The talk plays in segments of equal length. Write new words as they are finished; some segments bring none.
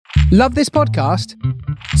Love this podcast?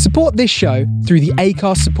 Support this show through the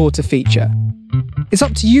Acast supporter feature. It's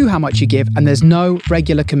up to you how much you give, and there's no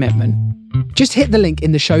regular commitment. Just hit the link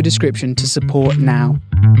in the show description to support now.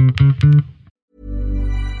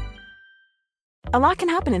 A lot can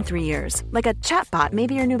happen in 3 years, like a chatbot may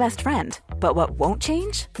be your new best friend. But what won't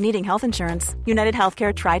change? Needing health insurance. United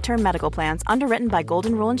Healthcare Tri-Term Medical Plans, underwritten by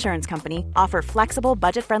Golden Rule Insurance Company, offer flexible,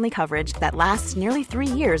 budget-friendly coverage that lasts nearly 3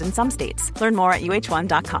 years in some states. Learn more at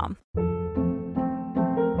uh1.com.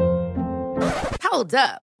 Hold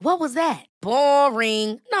up. What was that?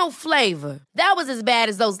 Boring. No flavor. That was as bad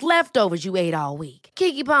as those leftovers you ate all week.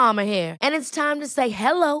 Keke Palmer here, and it's time to say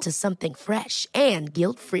hello to something fresh and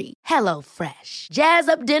guilt-free. Hello Fresh. Jazz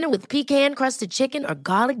up dinner with pecan-crusted chicken or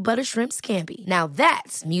garlic butter shrimp scampi. Now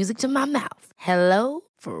that's music to my mouth. Hello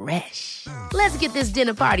Fresh. Let's get this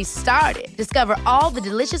dinner party started. Discover all the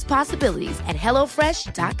delicious possibilities at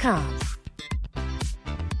hellofresh.com.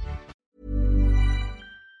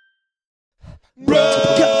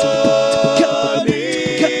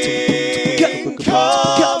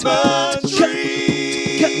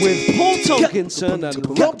 With Paul Tomkinson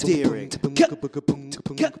and Rob Deering.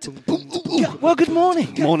 Well, good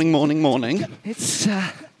morning. Morning. It's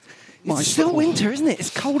still winter, isn't it? It's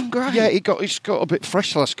cold and grey. Yeah, it's got a bit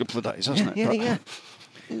fresh the last couple of days, hasn't it? Yeah.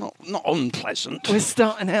 Not unpleasant. We're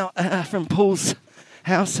starting out from Paul's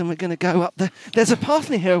house and we're going to go up there. There's a path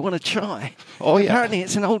near here I want to try. Oh, yeah. Apparently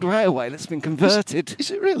it's an old railway that's been converted. Is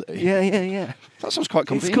it really? Yeah. That sounds quite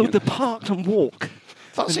convenient. It's called the Parkland Walk.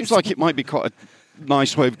 That seems like it might be quite a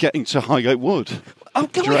nice way of getting to Highgate Wood. Oh,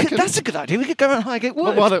 that's a good idea. We could go around Highgate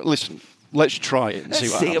Wood. Well, listen, let's try it and see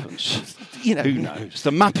what happens. Who knows?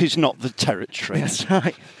 The map is not the territory. That's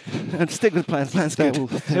right. And stick with the plans. Plans good.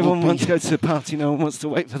 Everyone wants to go to the party. No one wants to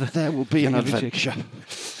wait for the. There will be an adventure.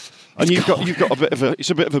 And you've got it's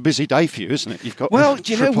a bit of a busy day for you, isn't it? You've got. Well,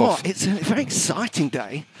 do you know what? It's a very exciting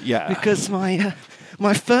day. Yeah. Because my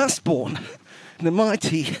firstborn, the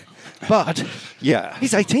mighty Bud. Yeah.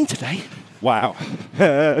 He's 18 today. Wow.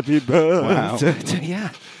 Happy birthday. Yeah.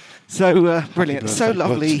 So brilliant. So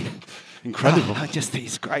lovely. Bud. Incredible. I just think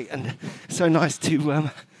it's great and so nice to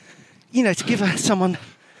to give someone.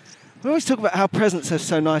 We always talk about how presents are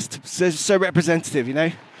so nice, so representative.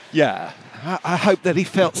 Yeah. I hope that he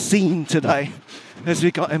felt seen today as we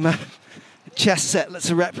got him a chess set that's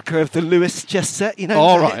a replica of the Lewis chess set,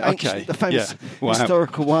 All right, okay. The famous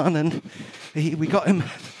historical one. And we got him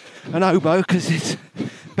an oboe because he's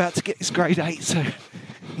about to get his grade 8, so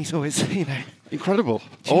he's always, Incredible.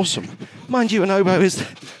 Awesome. Mind you, an oboe is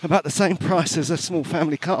about the same price as a small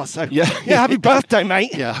family car, so yeah, happy birthday,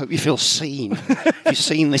 mate. Yeah, I hope you feel seen. Have you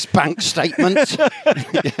seen this bank statement?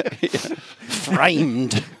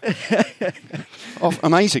 Framed. Oh,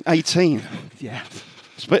 amazing. 18. Yeah.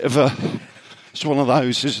 It's a bit of it's one of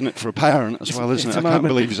those, isn't it, for a parent as well, isn't it? I can't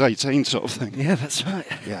believe he's 18 sort of thing. Yeah, that's right.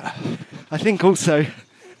 Yeah. I think also,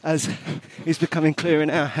 as is becoming clear in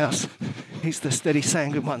our house, he's the steady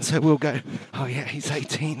sanguine one, so we'll go, oh yeah, he's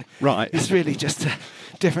 18. Right. It's really just a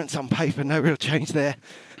difference on paper, no real change there.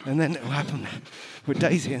 And then it'll happen with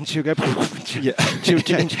Daisy and she'll go, she'll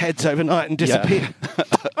change heads overnight and disappear. Yeah.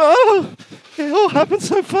 Oh, it all happened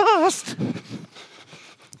so fast.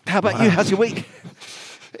 How about you? How's your week?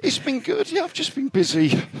 It's been good, yeah, I've just been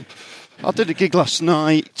busy. I did a gig last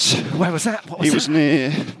night. Where was that? What was it was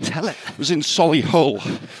near... Tell it. It was in Solihull.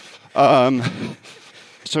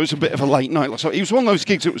 So it was a bit of a late night. So it was one of those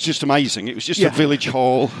gigs that was just amazing. It was just a village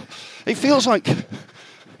hall. It feels like,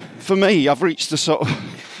 for me, I've reached the sort of...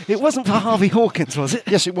 It wasn't for Harvey Hawkins, was it?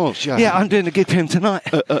 Yes, it was, yeah. Yeah, I'm doing a gig for him tonight.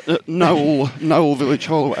 Noel Village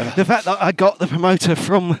Hall or whatever. The fact that I got the promoter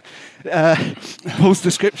from Paul's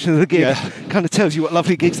description of the gig kind of tells you what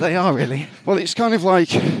lovely gigs they are, really. Well, it's kind of like...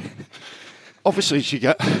 Obviously, as you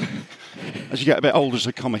get a bit older as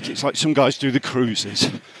a comic, it's like some guys do the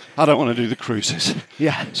cruises. I don't want to do the cruises.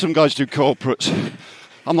 Yeah. Some guys do corporates.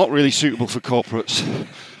 I'm not really suitable for corporates.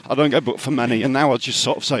 I don't get booked for many, and now I just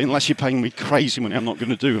sort of say, unless you're paying me crazy money, I'm not going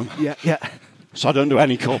to do them. Yeah. So I don't do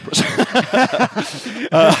any corporates.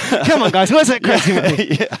 Come on, guys, where's that crazy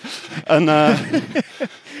money? Yeah. And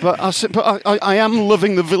but I am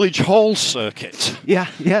loving the village hall circuit. Yeah.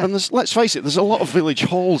 And let's face it, there's a lot of village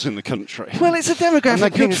halls in the country. Well, it's a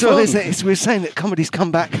demographic thing as well, isn't it? We're saying that comedy's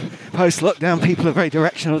come back post-lockdown. People are very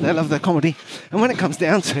directional. They love their comedy, and when it comes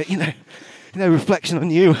down to it, reflection on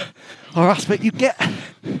you or us, but you get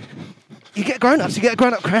grown-ups. You get a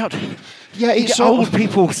grown-up crowd. Yeah, you it's get old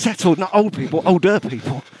people settled, not old people, older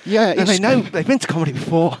people. Yeah, and they know they've been to comedy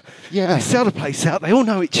before. Yeah, they sell the place out. They all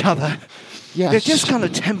know each other. Yes. They're just kind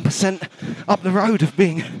of 10% up the road of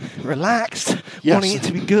being relaxed, wanting it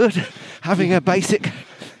to be good, having a basic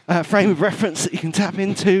frame of reference that you can tap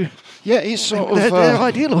into. Yeah, it's sort of... They're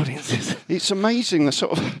ideal audiences. It's amazing. They're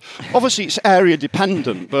sort of... Obviously, it's area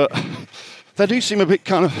dependent, but they do seem a bit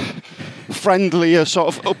kind of friendlier, sort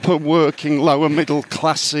of upper working, lower middle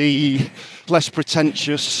classy, less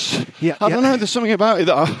pretentious. Yeah, I don't know, there's something about it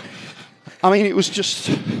that I mean, it was just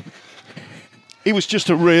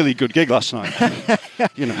a really good gig last night.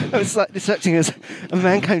 You know, it was like acting as a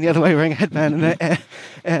man came the other way wearing a headband and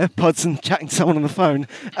AirPods and chatting to someone on the phone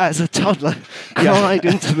as a toddler cried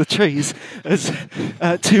into the trees as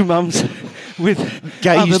two mums with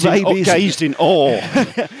other babies gazed in awe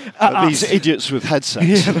at these idiots with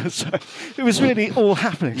headsets. Yeah, so it was really all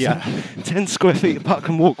happening. Yeah, so 10 square feet of Park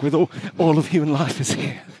and Walk with all of human life is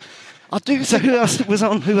here. I do. So who else was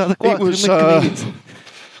on? Who other it was? comedians?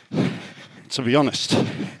 To be honest, I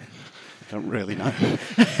don't really know.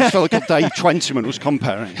 This fellow called Dave Twentyman was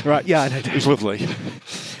comparing. Right, yeah, I know. It was lovely.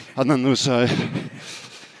 And then there was a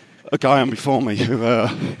guy on before me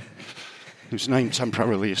whose name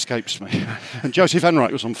temporarily escapes me. And Joseph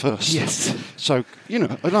Enright was on first. Yes. So, you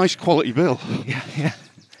know, a nice quality bill. Yeah, yeah.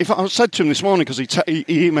 If I said to him this morning, because he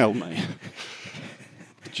emailed me,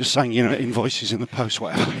 just saying, you know, invoices in the post,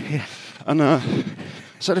 whatever. Yeah. And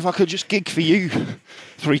said if I could just gig for you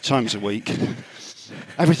 3 times a week,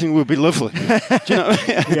 everything would be lovely. Do you know?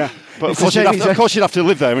 Yeah. But of course you'd have to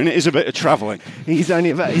live there, and it is a bit of travelling. He's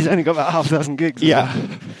only got about half a dozen gigs. Yeah.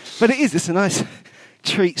 But it's a nice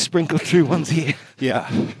treat sprinkled through once a year. Yeah.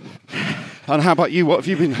 And how about you? What have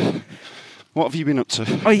you been up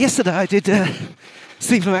to? Oh, yesterday I did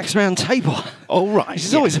Stephen Max Round Table. Oh, right. Which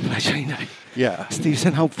is always a pleasure, you know. Yeah. Steve's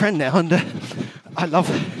an old friend now, and I love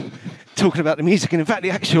talking about the music. And in fact,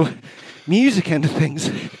 the actual music end of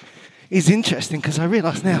things is interesting because I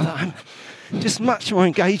realise now that I'm just much more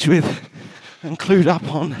engaged with and clued up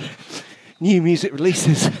on new music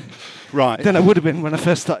releases than I would have been when I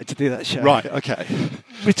first started to do that show. Right, okay.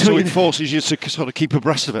 So it forces you to sort of keep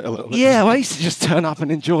abreast of it a little bit. Yeah, well, I used to just turn up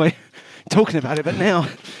and enjoy talking about it, but now,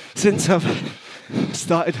 since I've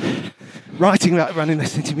started writing about running,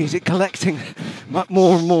 listening to music, collecting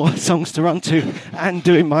more and more songs to run to, and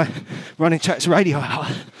doing my Running Tracks radio hour,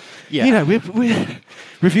 you know, we're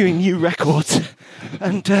reviewing new records,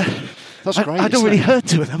 and that's great. I'd already heard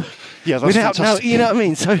 2 of them. Yeah, that's fantastic. You know what I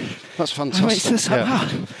mean? So that's fantastic. It's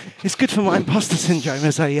like, it's good for my imposter syndrome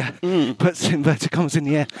as I puts inverted commas in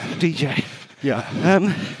the air DJ. Yeah.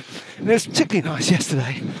 And it was particularly nice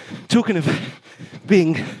yesterday, talking of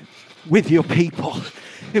being with your people.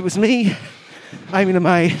 It was me, Amy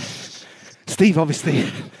LeMay, Steve obviously,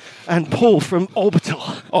 and Paul from Orbital.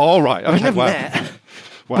 Oh, right. Okay, I've never met.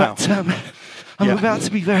 Wow. But I'm about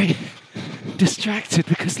to be very distracted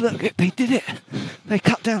because look, they did it. They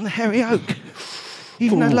cut down the hairy oak.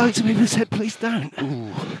 Even though loads of people said, please don't.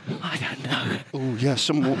 Ooh. I don't know. Oh, yeah,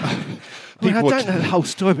 I don't know the whole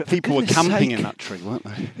story, but people were camping in that tree, weren't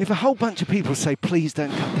they? If a whole bunch of people say, please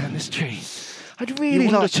don't cut down this tree, I'd really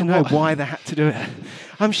like to know why they had to do it.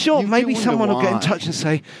 I'm sure maybe someone will get in touch and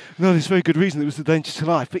say, no, there's a very good reason it was a danger to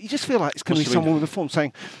life. But you just feel like it's going to be someone with a form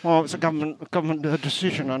saying, oh, it's a government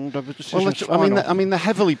decision and the decision's final. I mean, they're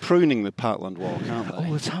heavily pruning the Parkland Walk, aren't they?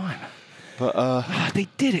 All the time. But they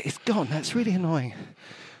did it. It's gone. That's really annoying.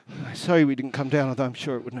 Sorry we didn't come down, although I'm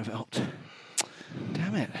sure it wouldn't have helped.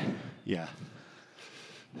 Damn it. Yeah.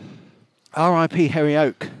 R.I.P. Hairy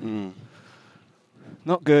Oak.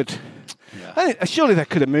 Not good. Yeah. I think, surely they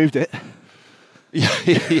could have moved it. Yeah.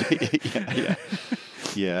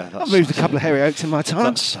 Yeah. I've moved a couple of hairy oaks in my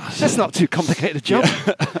time. That's not too complicated a job.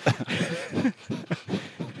 Yeah.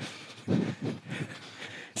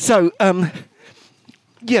 So,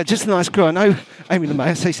 just a nice crew. I know Amy LeMay.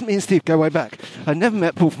 I say, me and Steve go way back. I never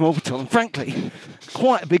met Paul from Orbital, and frankly,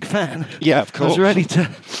 quite a big fan. Yeah, of course. I was ready to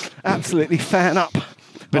absolutely fan up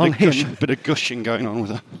on him. Bit of gushing going on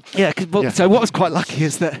with her. Yeah, so what was quite lucky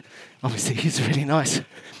is that, obviously, he's a really nice,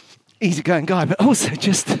 easygoing guy, but also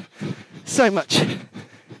just so much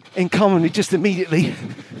in common. We just immediately,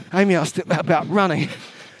 Amy asked him about running,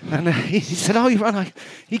 and he said, oh, you run?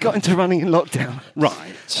 He got into running in lockdown.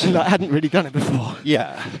 Right. And I hadn't really done it before.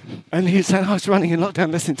 Yeah. And he was saying, I was running in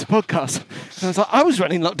lockdown listening to podcasts. And I was like, I was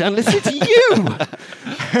running in lockdown listening to you!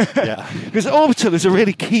 Yeah. Because Orbital is a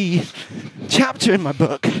really key chapter in my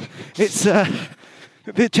book. It's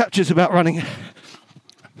the chapter's about running.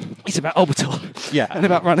 It's about Orbital. Yeah. And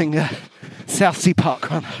about running South Sea Park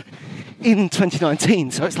Run in 2019.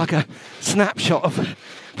 So it's like a snapshot of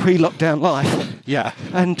pre-lockdown life. Yeah.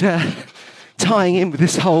 And tying in with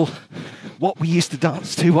this whole what we used to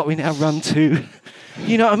dance to, what we now run to.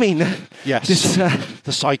 You know what I mean? Yes. This,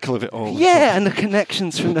 the cycle of it all. Yeah, and the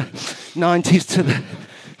connections from the 90s to the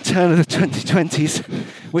turn of the 2020s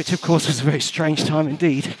which of course was a very strange time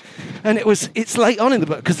indeed. And it's late on in the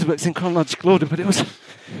book because the book's in chronological order, but it was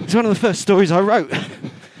one of the first stories I wrote.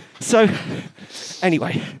 So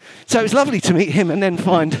anyway, so it was lovely to meet him and then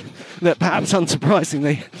find that perhaps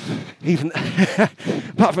unsurprisingly, even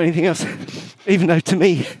apart from anything else, even though to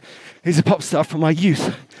me he's a pop star from my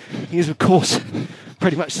youth, he is of course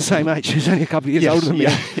pretty much the same age. He's only a couple of years older than me,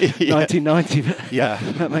 1990, but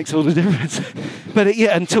that makes all the difference. But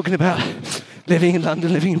and talking about living in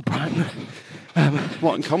London, living in Brighton.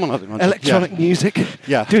 What in common, I'd imagine. Electronic music,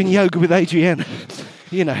 doing yoga with Adrienne,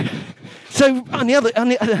 you know. So and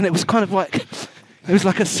it was kind of like, it was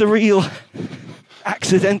like a surreal,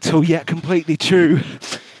 accidental yet completely true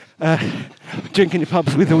drinking in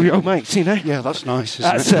pubs with all your old mates, you know. Yeah, that's nice,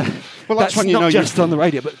 isn't it? Well, that's when you know just on the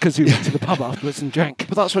radio, but because we went to the pub afterwards and drank.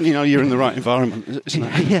 But that's when you know you're in the right environment, isn't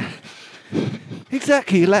it? Yeah,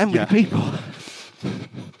 exactly. You land with people.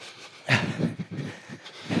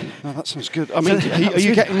 Oh, that sounds good. I mean, are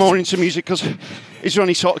you getting more into music? Because is there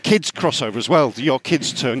any sort of kids crossover as well? Do your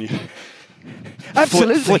kids turn you?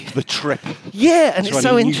 Absolutely. Flip the trip. Yeah, and it's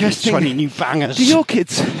so interesting. 20 new bangers. Do your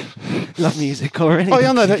kids love music or anything? Oh,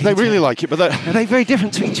 yeah, no, they really like it, but are they very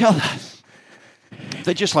different to each other?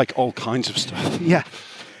 They just like all kinds of stuff. Yeah.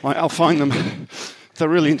 Like, I'll find them, they're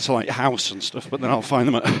really into like house and stuff, but then I'll find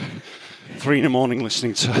them at 3 a.m.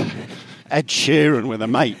 listening to Ed Sheeran with their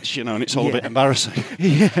mates, you know, and it's all a bit embarrassing.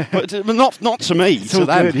 Yeah. But not to me, it's to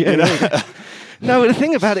them. Good, yeah, you know? No, the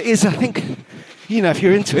thing about it is, I think, you know, if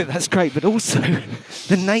you're into it, that's great, but also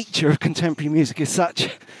the nature of contemporary music is such,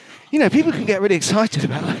 you know, people can get really excited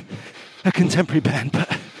about a contemporary band,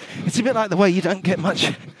 but it's a bit like the way you don't get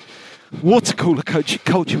much water cooler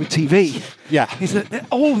culture with TV. Yeah. Is that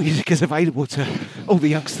all music is available to all the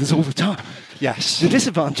youngsters all the time. Yes. The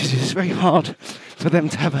disadvantage is it's very hard for them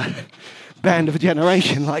to have a band of a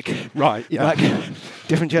generation like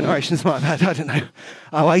different generations might have had, I don't know,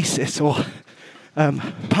 Oasis or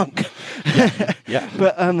punk. Yeah.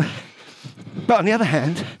 But on the other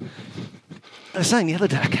hand, I was saying the other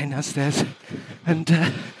day I came downstairs and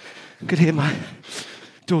could hear my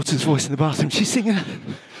daughter's voice in the bathroom. She's singing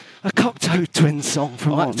a Cocteau Twins song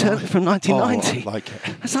from 1990. Oh, I like it.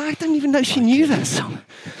 I was like, I don't even know she knew that song,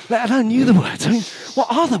 let alone knew the words. I mean,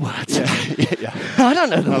 what are the words? Yeah. I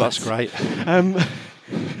don't know the words. That's great.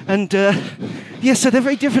 So they're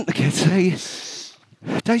very different, the kids.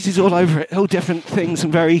 Daisy's all over it, all different things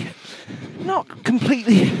and very, not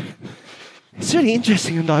completely, it's really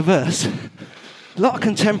interesting and diverse. A lot of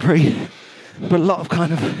contemporary, but a lot of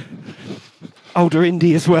kind of older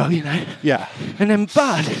indie as well, you know. Yeah. And then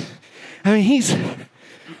Bud, I mean, he's,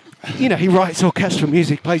 you know, he writes orchestral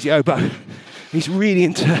music, plays the oboe. He's really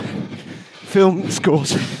into film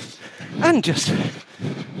scores. And just,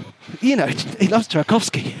 you know, he loves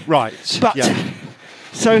Tchaikovsky. Right. But,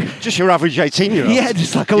 so... just your average 18-year-old. Yeah,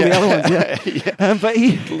 just like all the other ones, yeah. But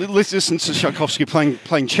he... listen to Tchaikovsky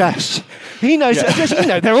playing chess. He knows, just, you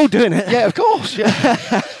know, they're all doing it. Yeah, of course,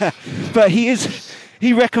 yeah. But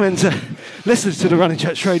he recommends... listeners to the Running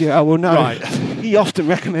Church Radio I will know. Right. He often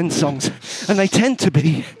recommends songs, and they tend to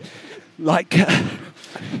be like,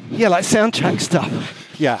 like soundtrack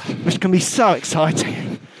stuff. Yeah. Which can be so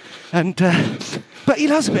exciting. And but he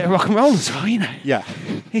loves a bit of rock and roll as well, you know. Yeah.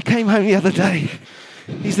 He came home the other day.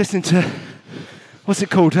 He's listening to what's it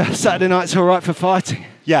called? Saturday Night's All Right for Fighting.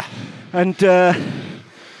 Yeah. And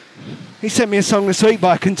he sent me a song this week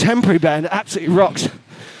by a contemporary band that absolutely rocks.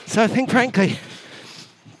 So I think, frankly,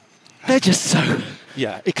 they're just so...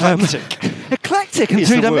 yeah, eclectic. Eclectic and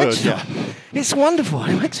three-dimensional. Yeah. It's wonderful.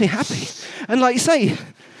 It makes me happy. And like you say,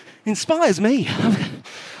 inspires me.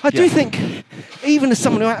 I do think, even as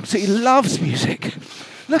someone who absolutely loves music,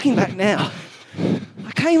 looking back now,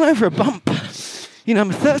 I came over a bump, you know, in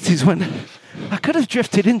my 30s when I could have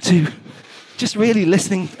drifted into just really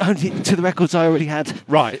listening only to the records I already had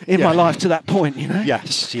in my life to that point, you know?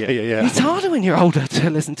 Yes, yeah. It's harder when you're older to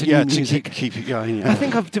listen to new music. Keep it going, yeah. I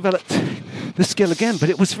think I've developed the skill again, but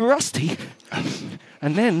it was rusty.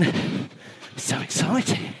 And then, it's so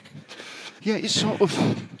exciting. Yeah, it's sort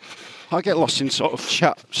of... I get lost in sort of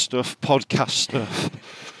chat stuff, podcast stuff.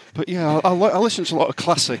 But yeah, I listen to a lot of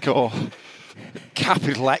classic or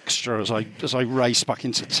Capital Extra as I race back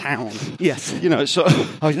into town. Yes. You know, so...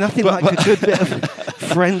 Oh, nothing like a good bit of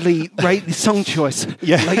friendly song choice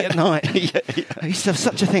late at night. I used to have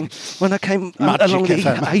such a thing. When I came along the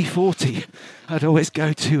A40, I'd always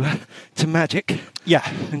go to Magic. Yeah.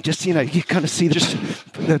 And just, you know, you kind of see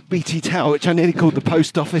the BT Tower, which I nearly called the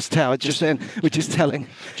Post Office Tower just then, which is telling.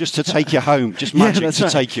 Just to take you home. Just Magic to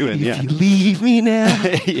take you in, If you leave me now,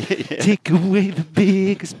 take away the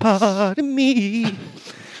biggest part of me.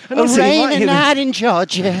 And also you might hear the- in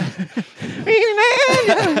Georgia.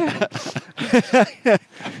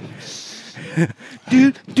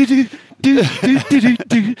 do do do do do do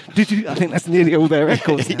do do do. I think that's nearly all their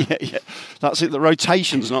records now. yeah. That's it. The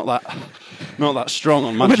rotation's not that strong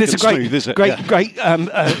on But Magic it's and a great, Smooth, is it? great, Yeah.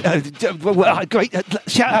 great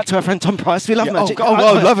shout out to our friend Tom Price. We love Yeah, Magic.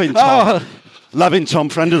 loving Tom. Oh. Loving Tom,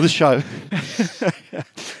 friend of the show.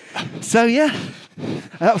 So yeah,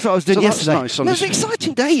 that's what I was doing So that's yesterday. nice on It was an this-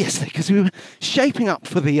 exciting day yesterday because we were shaping up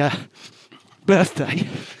for the birthday.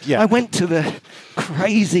 Yeah. I went to the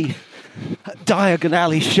crazy Diagon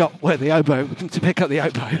Alley shop where the oboe to pick up the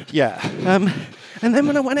oboe. Yeah. And then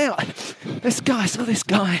when I went out, I saw this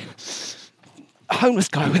guy, a homeless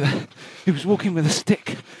guy who was walking with a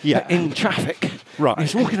stick in traffic. Right. He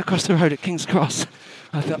was walking across the road at King's Cross.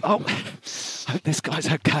 I thought, oh, I hope this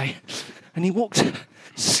guy's okay. And he walked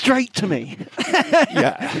straight to me.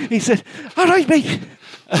 Yeah. He said, all right, mate.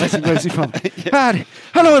 Where's he from? "Howdy.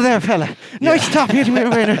 Hello there, fella. Nice top.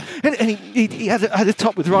 And he had a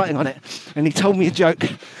top with writing on it. And he told me a joke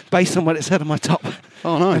based on what it said on my top.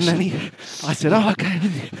 Oh, nice. And then I said, oh, okay.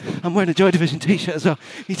 I'm wearing a Joy Division t-shirt as well.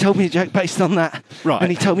 He told me a joke based on that. Right. And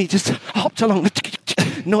he told me he just hopped along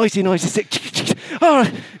the noisy stick. Oh,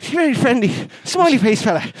 very friendly, smiley face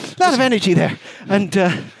fella. A lot of energy there. And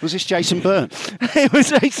Was this Jason Byrne? it was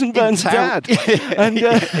Jason Byrne's town.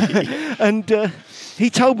 dad. And he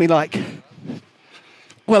told me, like,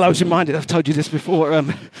 well, I was reminded, I've told you this before,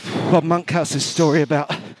 Bob Monkhouse's story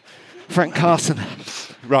about Frank Carson.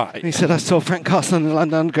 Right. He said, I saw Frank Carson on the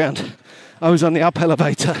London Underground. I was on the up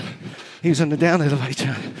elevator. He was on the down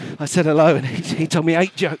elevator. I said hello, and he told me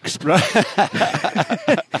 8 jokes. Right.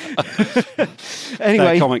 Anyway,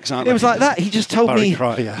 They're comics, aren't it was they? like that. He just told Barry me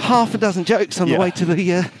Cry, yeah. half a dozen jokes on the Yeah. way to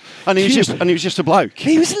the And he was just a bloke.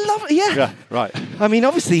 He was lovely, yeah. Yeah. Right. I mean,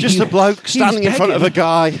 obviously, Just he- a bloke he was standing in front of a begging.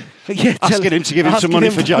 guy, Yeah, asking him to give him some asking money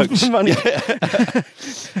him for jokes. money.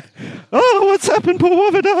 Oh, what's happened, Paul?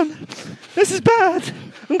 What have I done? This is bad.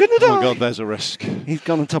 I'm going to die. Oh my God, there's a risk. He's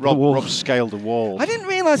gone on top of the wall. Rob scaled a wall. I didn't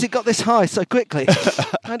realise it got this high so quickly.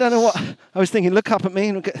 I don't know what. I was thinking, look up at me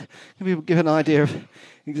and give an idea of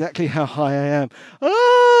exactly how high I am.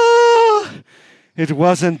 Oh! It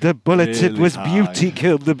wasn't the bullets, it Really was high. beauty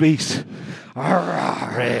killed the beast.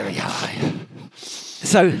 Really high.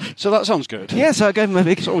 So, So that sounds good. yeah, so I gave him a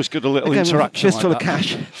big. It's always good, a little I gave him a interaction fistful like of that.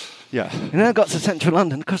 cash. Yeah. And then I got to central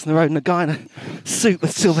London, crossing the road, and a guy in a suit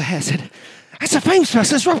with silver hair said, "That's a famous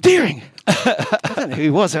person, it's Rob Deering." I don't know who he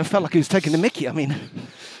was, I felt like he was taking the mickey. I mean,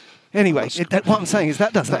 anyway, what I'm saying is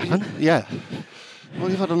that does happen. Yeah. Well,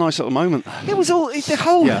 you've had a nice little moment. It was all, the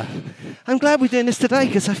whole. Yeah. I'm glad we're doing this today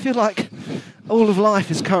because I feel like all of life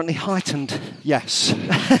is currently heightened. Yes.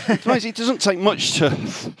 It doesn't take much to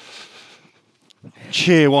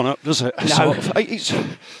cheer one up, does it? No.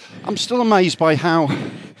 I'm still amazed by how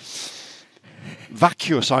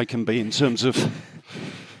vacuous I can be in terms of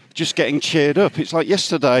just getting cheered up. It's like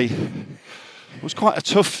yesterday was quite a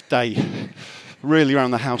tough day, really,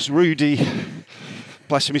 around the house. Rudy,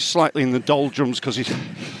 bless him, is slightly in the doldrums because he's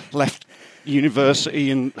left university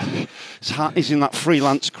and he's in that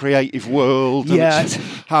freelance creative world. And Yeah, it's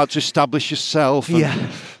hard to establish yourself and Yeah.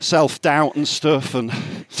 self-doubt and stuff, and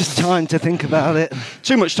Just time to think about it.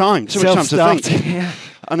 too much time to Self-start, think. yeah.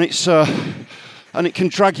 And it's and it can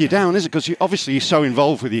drag you down, isn't it? Because obviously you're so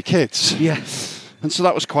involved with your kids, Yeah. and so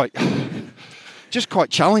that was quite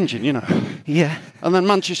challenging, you know. Yeah. And then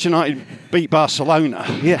Manchester United beat Barcelona,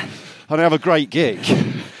 Yeah. and they have a great gig.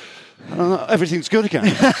 And everything's good again,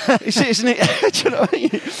 isn't it? Do you know what I mean?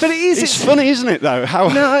 But it is. It's funny, isn't it? Though how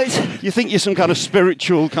No, it's. you think you're some kind of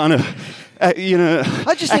spiritual kind of, I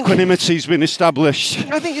just think- equanimity's been established.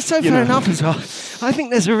 I think it's so You fair know. enough as well. I think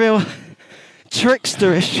there's a real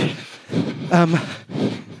tricksterish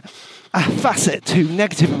facet to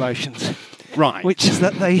negative emotions, Right. which is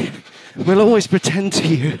that they will always pretend to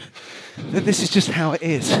you that this is just how it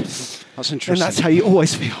is. That's And interesting. that's how you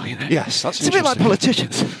always feel, you know. Yes, that's It's a bit like interesting.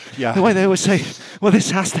 politicians. Yeah. The way they always say, well,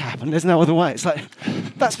 this has to happen, there's no other way. It's like,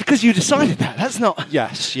 that's because you decided that. That's not.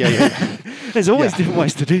 Yes. Yeah. There's always Yeah. different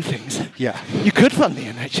ways to do things. Yeah. You could fund the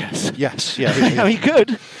NHS. Yes. Yeah. No, you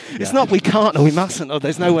could. It's Yeah. not we can't or we mustn't or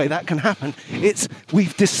there's no way that can happen. It's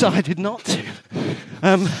we've decided not to.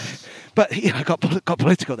 But you know, I got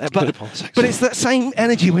political there. Bit of politics. But it's that same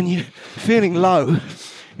energy when you're feeling low.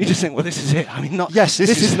 You just think, well, this is it. I mean, not. Yes, this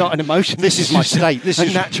this is- is not an emotion. this is my just state. This a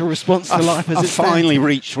is- natural response to life as I've it's stands. finally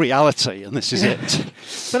reached reality, and this is it.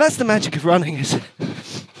 But that's the magic of running. Is,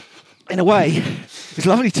 in a way, it's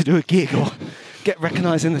lovely to do a gig or get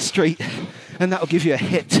recognised in the street, and that will give you a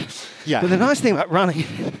hit. Yeah. But the nice thing about running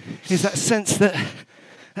is that sense that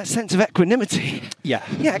that sense of equanimity. Yeah.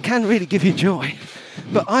 Yeah, it can really give you joy.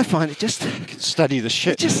 But I find it just Steady the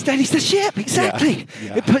ship. It just steadies the ship, exactly.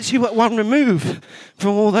 Yeah. It puts you at one remove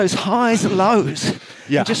from all those highs and lows.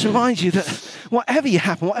 Yeah. It just reminds you that whatever you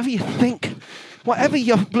happen, whatever you think, whatever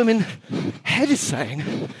your blooming head is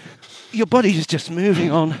saying, your body is just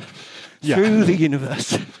moving on through the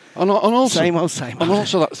universe. And also, same old, same old. And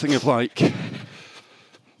also that thing of like,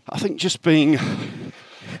 I think just being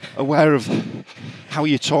aware of how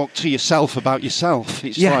you talk to yourself about yourself.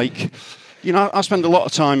 It's like, you know, I spend a lot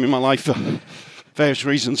of time in my life for various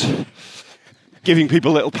reasons giving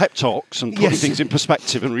people little pep talks and putting things in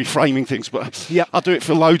perspective and reframing things, but I do it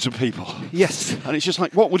for loads of people. Yes. And it's just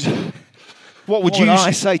like, what would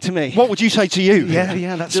I say to me? What would you say to you?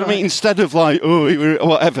 Yeah, that's right. I mean, instead of like,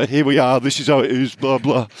 whatever, here we are, this is how it is, blah,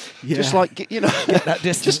 blah. Yeah. Just like, you know, Get that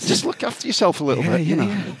distance. just look after yourself a little bit, you know.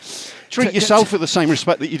 Yeah. Treat yourself with the same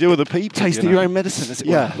respect that you do other people. Taste of your own medicine, as it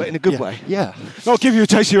were, but in a good way. Yeah. I'll give you a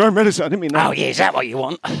taste of your own medicine. I didn't mean that. Oh, yeah, is that what you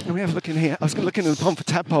want? Let me have a look in here. I was looking in the pond for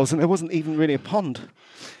tadpoles, and there wasn't even really a pond.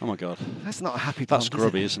 Oh, my God. That's not a happy pond. That's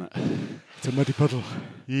grubby, isn't it? It's a muddy puddle.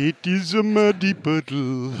 It is a muddy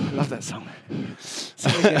puddle. Love that song.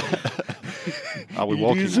 Are we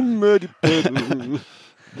walking? It is a muddy puddle.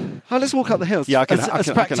 Oh, let's walk up the hills. Yeah, I can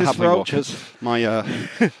practice happily for walk. ultras. My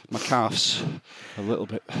calves a little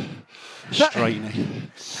bit strainy.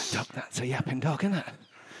 That's a yapping dog, isn't it?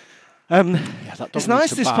 That dog it's nice, needs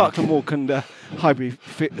to this bark. Parkland Walk and Highbury.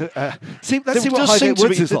 Let's see what There Highgate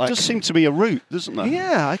Woods is like. does seem to be a route, doesn't there?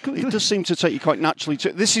 Yeah, It does seem to take you quite naturally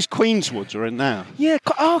to... This is Queenswood we're in now. Yeah,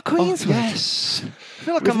 Queenswood. Yes. I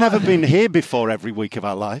feel like We've never been here before every week of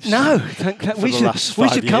our lives. No, the last we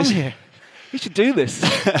 5 should come years. here. We should do this.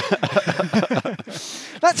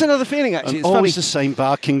 That's another feeling, actually. And It's always funny. the same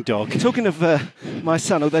barking dog. Talking of my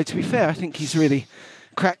son, although to be fair, I think he's really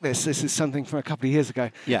cracked this. This is something from a couple of years ago.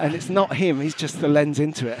 Yeah. And it's not him, he's just the lens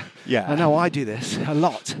into it. Yeah. I know I do this a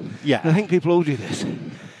lot. Yeah. And I think people all do this.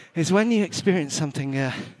 Is when you experience something,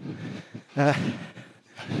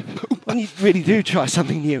 when you really do try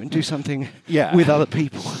something new and do something with other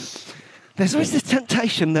people, there's always this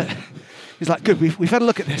temptation that is like, good, we've had a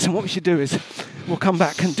look at this, and what we should do is we'll come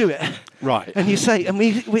back and do it. Right. And you say, and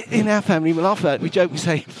we in our family, we laugh at it, we joke, we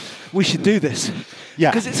say, we should do this. Yeah.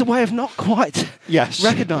 Because it's a way of not quite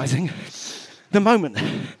recognising the moment.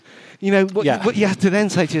 You know, what you have to then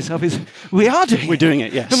say to yourself is, we're doing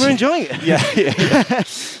it, yes. And we're enjoying it. Yeah.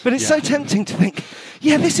 But it's so tempting to think,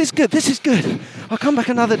 this is good. I'll come back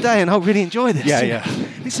another day and I'll really enjoy this. Yeah.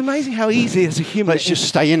 It's amazing how easy as a human Let's just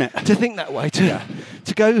stay in it. to think that way, to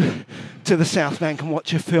go to the South Bank and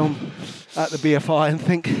watch a film at the BFI and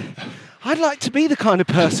think, I'd like to be the kind of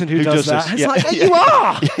person who does that. this. It's Yeah. like, there you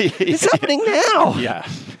are. It's happening now. Yeah.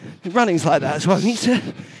 Running's like that as well.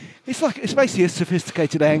 It's basically a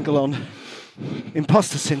sophisticated angle on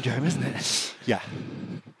imposter syndrome, isn't it? Yeah.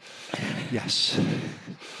 Yes.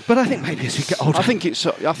 But I think maybe as we get older, I think it's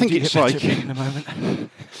you get like better at being in the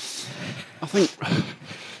moment. I think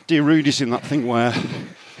Dear Rudy's in that thing where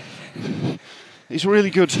he's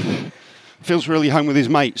really good, feels really home with his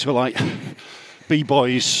mates who are like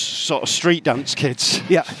B-boys, sort of street dance kids.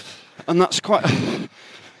 Yeah. And that's quite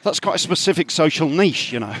a specific social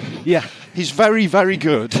niche, you know. Yeah. He's very, very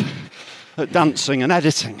good at dancing and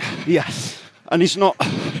editing. Yeah. And he's not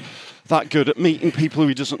that good at meeting people who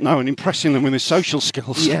he doesn't know and impressing them with his social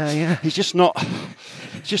skills. Yeah. He's just not...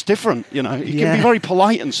 It's just different, you know. He can be very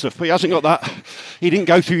polite and stuff, but he hasn't got that... He didn't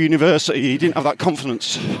go through university. He didn't have that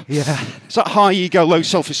confidence. Yeah. It's that high ego, low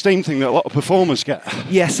self-esteem thing that a lot of performers get.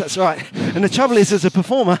 Yes, that's right. And the trouble is, as a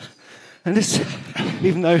performer, and this,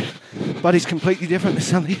 even though Buddy's completely different to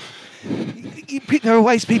something, there are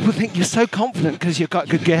ways people think you're so confident because you've got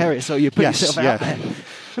good garius or you put yourself out there.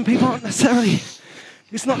 And people aren't necessarily...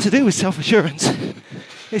 It's not to do with self-assurance.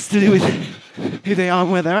 It's to do with who they are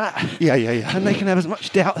and where they're at. Yeah. And they can have as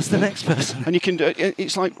much doubt as the next person. And you can do...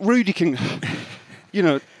 It's like Rudy can, you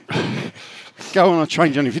know, go on a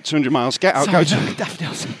train journey for 200 miles, get out, Sorry, go to... look,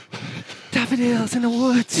 daffodils. Daffodils in the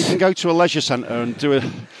woods. You can go to a leisure centre and do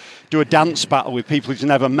a dance battle with people he's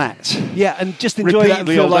never met. Yeah, and just enjoy that and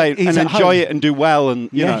repeatedly feel all day, like he's and at enjoy home. it and do well, and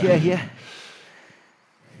you know. Yeah.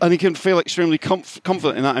 And he can feel extremely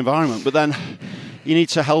confident in that environment. But then you need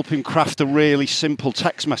to help him craft a really simple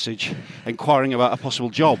text message inquiring about a possible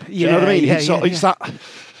job. Do you know what I mean? It's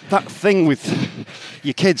that thing with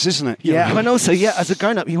your kids, isn't it? You know? And also, as a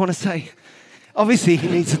grown-up, you want to say, obviously he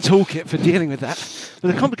needs a toolkit for dealing with that.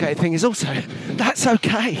 But the complicated thing is also, that's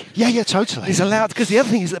okay. Yeah, totally. He's allowed, because the other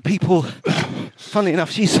thing is that people, funnily enough,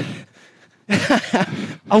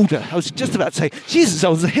 older. I was just about to say, she's as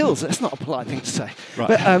old as the hills. That's not a polite thing to say. Right.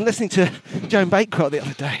 But listening to Joan Bakewell the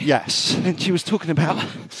other day. Yes. And she was talking about,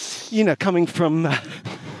 coming from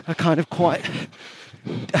a kind of quite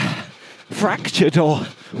fractured or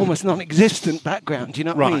almost non-existent background. You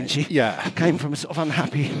know what I mean? She came from a sort of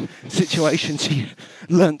unhappy situation. She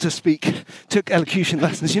learnt to speak, took elocution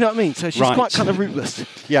lessons. You know what I mean? So she's quite kind of rootless.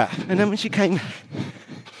 Yeah. And then when she came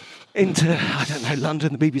into, I don't know,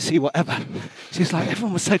 London, the BBC, whatever, she's like,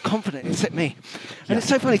 everyone was so confident except me. And it's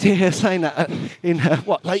so funny to hear her saying that in her,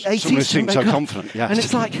 late 80s? Someone seems so confident, yes. And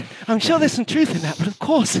it's like, I'm sure there's some truth in that, but of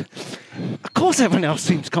course everyone else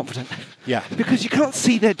seems confident. Yeah. Because you can't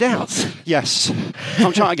see their doubts. Yes.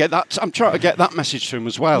 I'm trying to get that message to him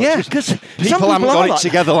as well. Yeah, because people haven't got it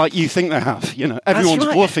together like you think they have. Everyone's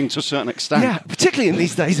bluffing to a certain extent. Yeah, particularly in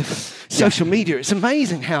these days of social media. It's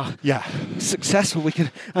amazing how successful we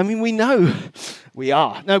can. I mean, we know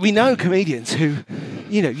comedians who,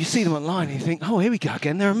 you see them online and you think, oh, here we go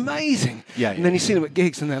again. They're amazing. Yeah. And then you see them at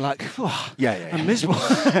gigs and they're like, oh, I'm miserable.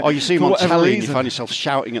 Or you see them on telly and you find yourself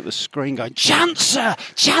shouting at the screen going, "Chancer!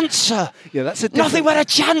 Chancer!" Yeah, that's nothing but a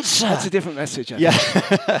chancer. That's a different message. Yeah.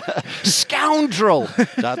 Scoundrel.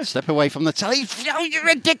 Dad, step away from the telly. Oh, you're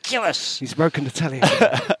ridiculous. He's broken the telly.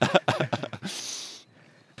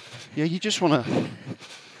 Yeah, you just want to,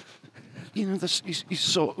 he's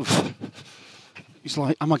sort of, he's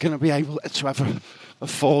like, am I going to be able to ever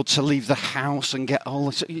afford to leave the house and get all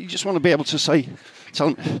this? You just want to be able to tell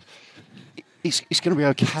him, it's going to be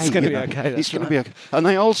okay. It's going to be okay. It's going to be okay. And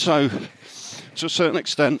they also, to a certain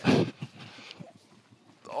extent,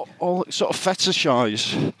 all sort of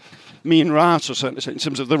fetishise me and Ra to a certain extent in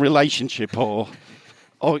terms of the relationship or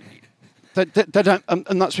they don't,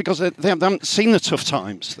 and that's because they haven't seen the tough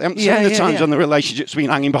times. They haven't seen the times when the relationship's been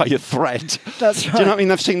hanging by a thread. That's right. Do you know what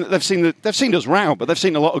I mean? They've seen us row, but they've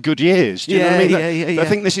seen a lot of good years. Do you know what I mean? I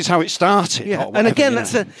think this is how it started. Yeah. Whatever, and again,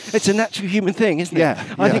 it's a natural human thing, isn't it?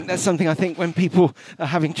 Yeah. I think that's something. I think when people are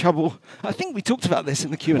having trouble, I think we talked about this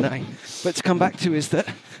in the Q&A, but to come back to is that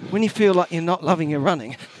when you feel like you're not loving your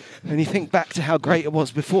running, and you think back to how great it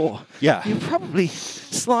was before, you're probably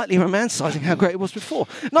slightly romanticising how great it was before.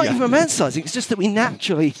 Not even romanticising, it's just that we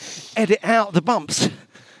naturally edit out the bumps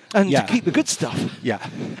and to keep the good stuff. Yeah.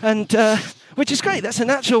 And which is great, that's a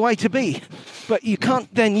natural way to be. But you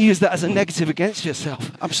can't then use that as a negative against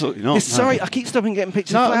yourself. Absolutely not. Sorry, I keep stopping getting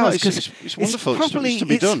pictures of flowers because it's wonderful. It's to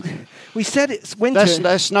be done. We said it's winter.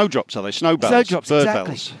 They're snowdrops, are they? Snowbells. Snowdrops, bird exactly.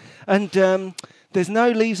 bells. And there's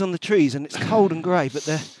no leaves on the trees and it's cold and grey, but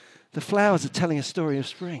the flowers are telling a story of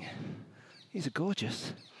spring. These are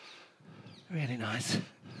gorgeous. Really nice.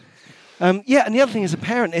 And the other thing as a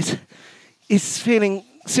parent is feeling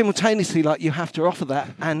simultaneously like you have to offer that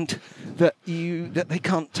and that they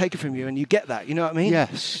can't take it from you and you get that, you know what I mean?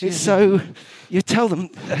 Yes. It's so, you tell them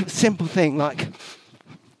a simple thing like,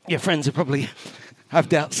 your friends will probably have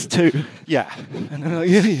doubts too. Yeah. And they're like,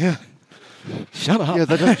 yeah. Shut up. Yeah,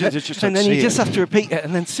 they just and then you just have to repeat it,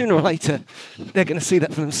 and then sooner or later they're going to see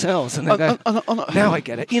that for themselves, and they go, now I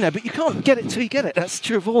get it. But you can't get it till you get it. That's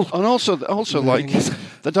true of all. And also like,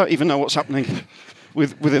 they don't even know what's happening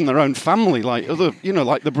within their own family. Like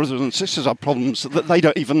like the brothers and sisters have problems that they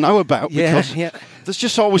don't even know about because there's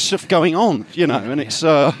just always stuff going on, and it's,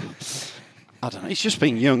 I don't know, it's just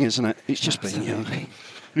being young, isn't it? It's just being young. And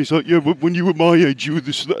he's like, but when you were my age, you were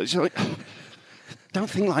this, that. It's like, don't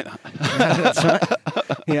think like that. That's right.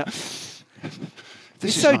 Yeah.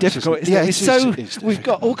 It's so difficult. We've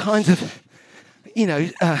got all kinds of,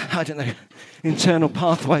 I don't know, internal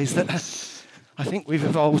pathways that I think we've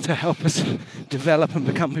evolved to help us develop and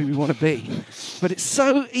become who we want to be. But it's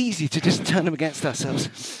so easy to just turn them against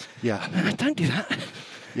ourselves. Yeah. Don't do that.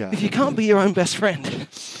 Yeah. If you can't be your own best friend,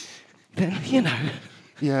 then,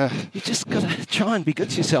 Yeah. you just got to try and be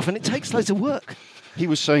good to yourself. And it takes loads of work. He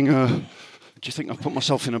was saying, do you think I've put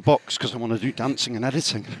myself in a box because I want to do dancing and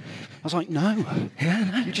editing? I was like, no. Yeah,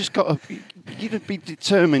 no. You just got to be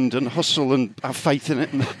determined and hustle and have faith in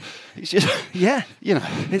it. And it's just,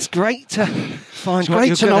 It's great to find what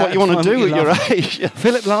you're good at. It's great to know what you want to do at your age. Yeah.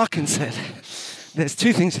 Philip Larkin said, there's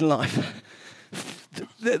two things in life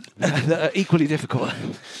that are equally difficult.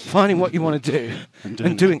 Finding what you want to do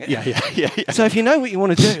and doing it. Yeah. So if you know what you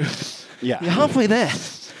want to do, you're halfway there.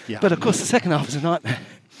 Yeah. But of course the second half is a nightmare.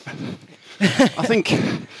 I think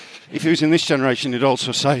if he was in this generation, he'd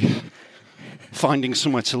also say finding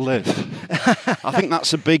somewhere to live. I think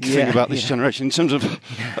that's a big thing about this generation in terms of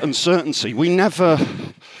uncertainty. We never,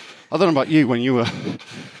 I don't know about you when you were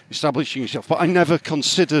establishing yourself, but I never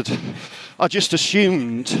considered, I just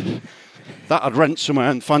assumed that I'd rent somewhere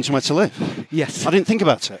and find somewhere to live. Yes. I didn't think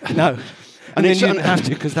about it. No. And then it's- you didn't have to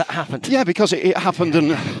because that happened. Yeah, because it happened,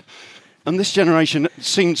 and this generation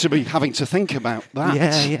seemed to be having to think about that.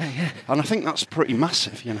 Yeah. And I think that's pretty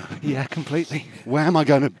massive, Yeah, completely. Where am I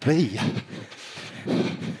going to be?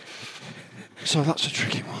 So that's a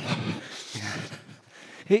tricky one.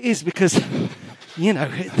 It is because,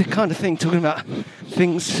 the kind of thing, talking about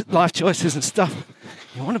things, life choices and stuff,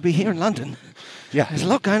 you want to be here in London. Yeah. There's a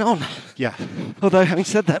lot going on. Yeah. Although, having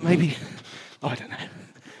said that, maybe, I don't know.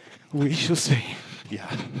 We shall see. Yeah.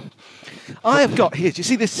 I have got here, do you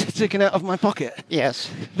see this sticking out of my pocket? Yes.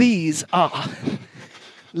 These are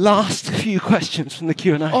last few questions from the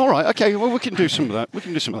Q&A. All right. Okay. Well, we can do some of that.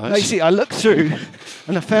 Now, you see, I looked through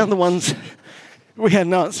and I found the ones we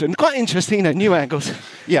hadn't answered. And quite interesting, new angles.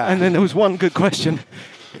 Yeah. And then there was one good question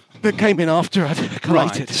that came in after I'd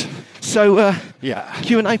collated. Right. So, Yeah.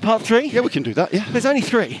 Q&A part 3? Yeah, we can do that. Yeah. There's only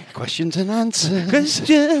 3. Questions and answers.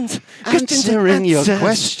 Questions. Answering your answers.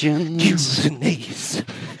 questions. Q&A's.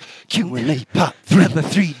 Q&A part For the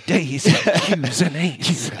 3 days. Q's and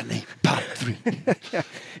A's. Q&A part 3.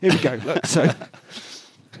 Here we go. Look, so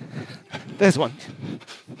there's one.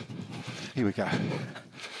 Here we go.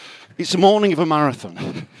 It's the morning of a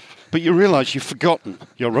marathon, but you realise you've forgotten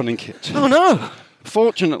your running kit. Oh no!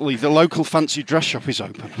 Fortunately, the local fancy dress shop is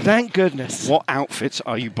open. Thank goodness. What outfit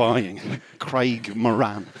are you buying? Craig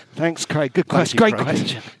Moran. Thanks, Craig. Good Thank question. you, Great Craig.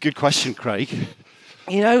 question. Good question, Craig.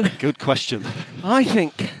 Good question I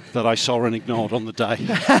think that I saw and ignored on the day.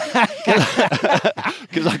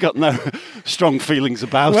 Because I got no strong feelings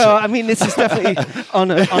about Well, it. I mean, this is definitely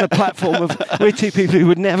on a platform of we're two people who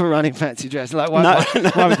would never run in fancy dress. Like, why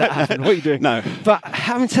would that happen? What are you doing? No. But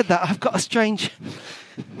having said that, I've got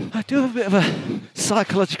I do have a bit of a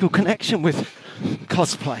psychological connection with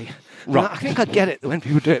cosplay. Right. And I think I'd get it when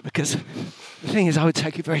people do it because the thing is, I would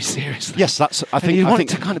take it very seriously. Yes, that's. I And think. you I want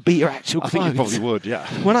think it to kind of be your actual I clothes. think you probably would. Yeah.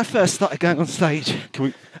 When I first started going on stage Can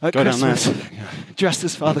we at go down there? Christmas, dressed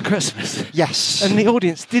as Father Christmas. Yes. And the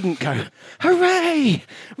audience didn't go, hooray!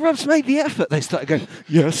 Rob's made the effort. They started going,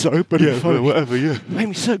 yeah, so, but yeah, whatever. Yeah. Made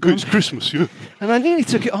me so It's good. Christmas. Yeah. And I nearly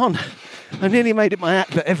took it on. I nearly made it my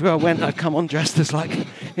act that everywhere I went, I'd come on dressed as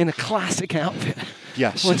in a classic outfit.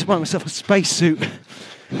 Yes. I wanted to buy myself a spacesuit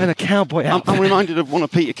and a cowboy outfit. I'm reminded of one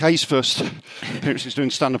of Peter Kay's first appearances doing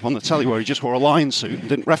stand-up on the telly, where he just wore a lion suit and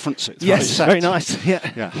didn't reference it. throughout his Yes, set. very nice. Yeah.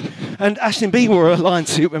 Yeah. And Aisling Bea wore a lion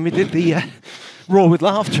suit when we did the Raw with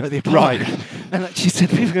Laughter at the Apollo. Right. And she said,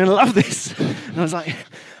 people are going to love this. And I was like,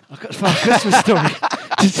 I've got a Father Christmas story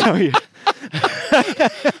to tell you.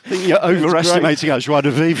 I think you're overestimating our joie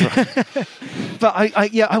de vivre. But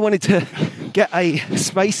I wanted to get a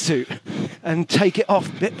spacesuit and take it off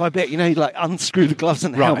bit by bit. You'd unscrew the gloves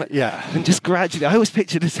and the Right, helmet. yeah. And just gradually, I always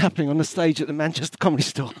pictured this happening on the stage at the Manchester Comedy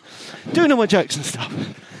Store, doing all my jokes and stuff,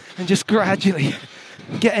 and just gradually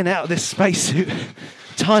getting out of this spacesuit,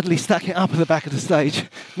 tidily stacking it up at the back of the stage,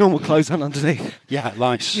 normal clothes on underneath. Yeah,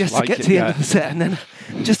 nice. Just to get to the end of the set, and then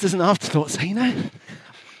just as an afterthought, say,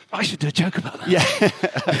 I should do a joke about that.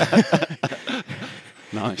 Yeah.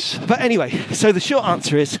 Nice. But anyway, so the short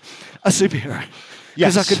answer is a superhero.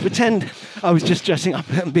 Because Yes. I could pretend I was just dressing up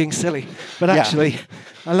and being silly. But Yeah. actually,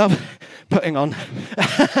 I love putting on,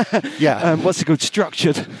 Yeah. what's it called,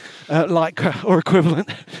 structured lycra or equivalent,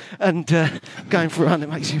 and going for a run. It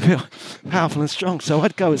makes you feel powerful and strong. So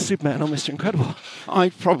I'd go as Superman or Mr. Incredible.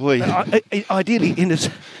 I'd probably. Ideally, in as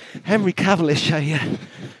Henry Cavill-ish a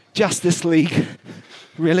Justice League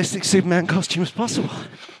realistic Superman costume as possible.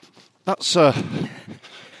 That's a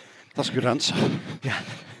good answer. Yeah.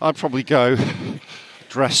 I'd probably go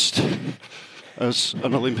dressed as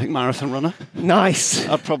an Olympic marathon runner. Nice.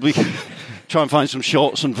 I'd probably try and find some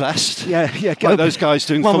shorts and vest. Yeah. Go. Like those guys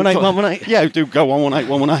doing 118, fun- 118. Yeah, do go 118,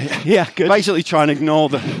 118. Yeah, good. Basically try and ignore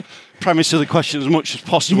the premise of the question as much as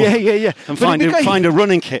possible. Yeah. And But it'd be great. find a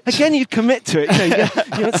running kit. Again, you commit to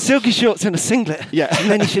it. You want silky shorts and a singlet. Yeah. And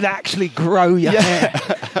then you should actually grow your hair.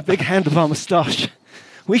 A big handlebar moustache.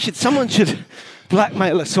 Someone should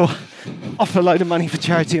blackmail us or offer a load of money for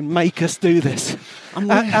charity and make us do this.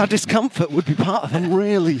 Our discomfort would be part of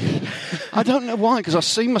it. I don't know why, because I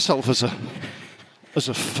see myself as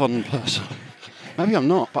a fun person. Maybe I'm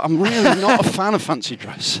not, but I'm really not a fan of fancy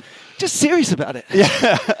dress. Just serious about it.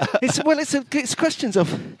 Yeah. It's questions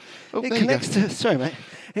of. Oh, It there you connects go. to. Sorry, mate.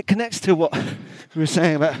 It connects to what we were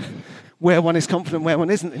saying about where one is confident, where one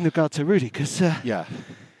isn't in regard to Rudy. Because Yeah.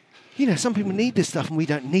 some people need this stuff and we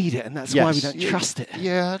don't need it, and that's why we Yes. don't trust it.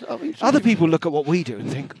 Yeah. I mean, Other people look at what we do and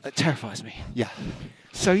think it terrifies me. Yeah.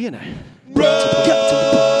 So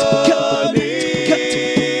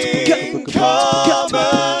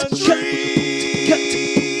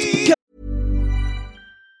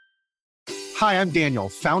Hi, I'm Daniel,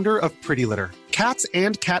 founder of Pretty Litter. Cats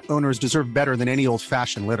and cat owners deserve better than any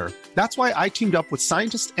old-fashioned litter. That's why I teamed up with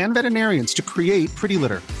scientists and veterinarians to create Pretty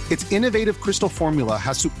Litter. Its innovative crystal formula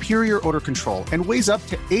has superior odor control and weighs up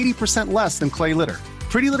to 80% less than clay litter.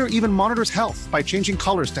 Pretty Litter even monitors health by changing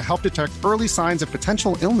colors to help detect early signs of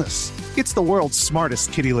potential illness. It's the world's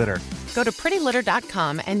smartest kitty litter. Go to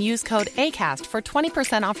prettylitter.com and use code ACAST for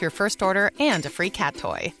 20% off your first order and a free cat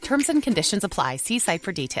toy. Terms and conditions apply. See site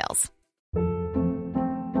for details.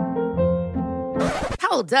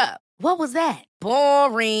 Hold up. What was that?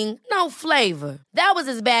 Boring. No flavor. That was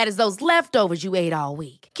as bad as those leftovers you ate all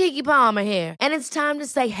week. Keke Palmer here, and it's time to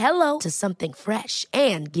say hello to something fresh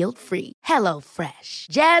and guilt-free. Hello Fresh.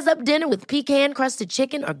 Jazz up dinner with pecan-crusted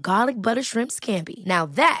chicken or garlic butter shrimp scampi. Now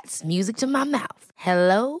that's music to my mouth.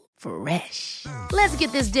 Hello Fresh. Let's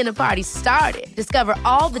get this dinner party started. Discover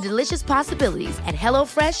all the delicious possibilities at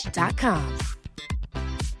hellofresh.com.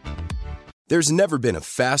 There's never been a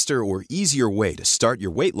faster or easier way to start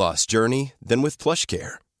your weight loss journey than with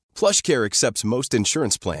PlushCare. PlushCare accepts most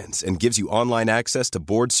insurance plans and gives you online access to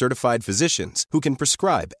board-certified physicians who can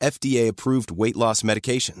prescribe FDA-approved weight loss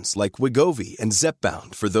medications like Wegovy and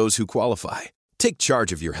Zepbound for those who qualify. Take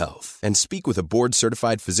charge of your health and speak with a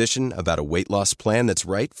board-certified physician about a weight loss plan that's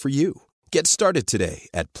right for you. Get started today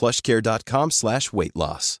at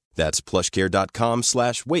plushcare.com/weightloss. That's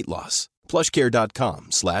plushcare.com/weightloss.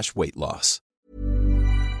 plushcare.com/weightloss.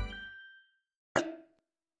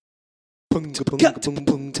 We might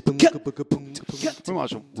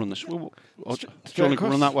as well run this. Do you want to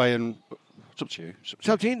run that way? And it's up to you. It's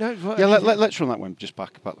up to you. No, yeah, let's run that way. Just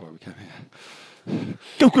back the way we came.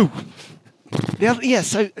 Go. Yeah,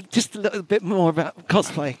 so just a little bit more about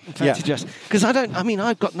cosplay and fancy dress. Because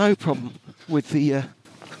I've got no problem with the...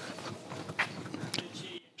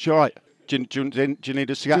 Sure, right. Do you need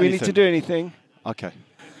us to get anything? Do we need to do anything? Okay.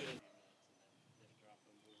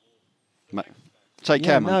 Mate, take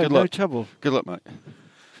care, man. Good luck. No trouble. Good luck, mate.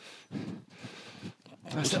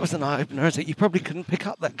 That was an eye-opener, isn't it? You probably couldn't pick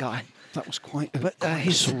up that guy. That was quite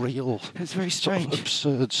surreal. It was very strange. Sort of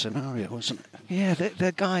absurd scenario, wasn't it? Yeah,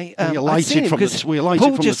 the guy... we alighted from the toilet.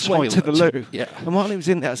 Paul just went to the loo. Yeah. And while he was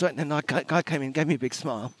in there, and the guy came in and gave me a big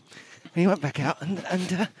smile. And he went back out,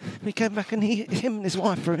 and we came back, and him and his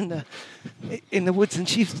wife were in the woods, and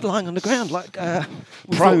she's lying on the ground like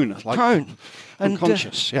prone, prone, and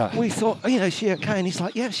unconscious. We thought, is she okay? And he's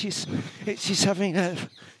like, yeah, she's having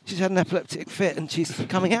she's had an epileptic fit, and she's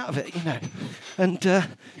coming out of it, And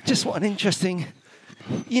just what an interesting,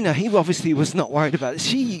 he obviously was not worried about it.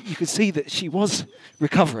 You could see that she was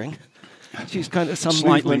recovering. She's kind of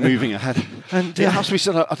slightly moving ahead. And it has to be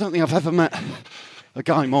said, I don't think I've ever met a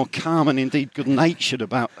guy more calm and indeed good-natured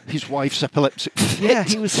about his wife's epileptic fit. Yeah,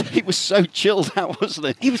 he was so chilled out, wasn't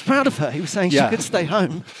he? He was proud of her. He was saying she could stay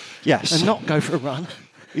home, and not go for a run.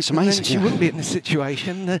 It's amazing. And she wouldn't be in this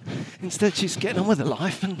situation. Instead, she's getting on with her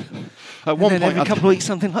life, and at one point, every couple of weeks,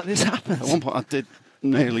 something like this happens. At one point, I did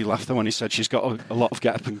nearly laugh when he said she's got a lot of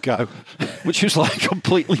get up and go, which was like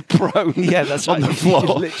completely prone. Yeah, that's right. On the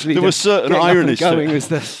floor. There was certain irony to it.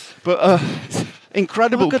 But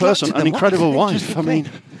incredible person and incredible wife. I mean,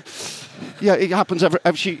 yeah, it happens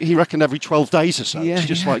he reckoned every 12 days or so. It's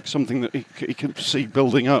just like something that he can see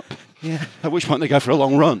building up. Yeah. At which point they go for a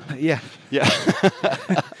long run. Yeah. Yeah.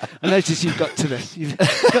 I noticed you've got to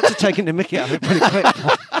taking the mickey out of it pretty quick.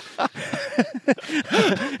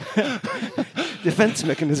 Defence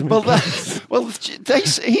mechanism.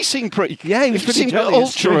 He seemed pretty. Yeah, he was pretty jolly,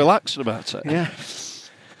 ultra relaxed about it. Yeah.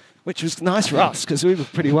 Which was nice for us because we were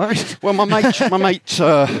pretty worried. Well, my mate, one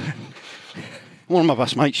of my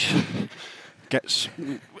best mates gets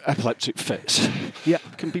epileptic fits. Yeah,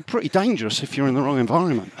 can be pretty dangerous if you're in the wrong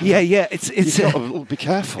environment. Yeah, it's you've got to be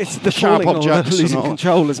careful. It's the falling or losing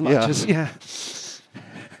control as much as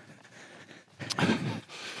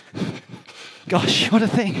Gosh, what a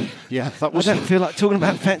thing! Yeah, that was. I don't feel like talking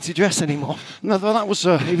about fancy dress anymore. No, that was.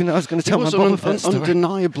 Even though I was going to tell my Boba Fett story.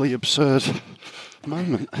 Undeniably absurd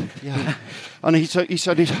moment. Yeah, and he said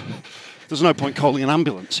there's no point calling an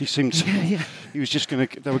ambulance. He seemed. He was just they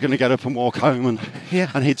were going to get up and walk home, and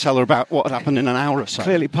he'd tell her about what had happened in an hour or so.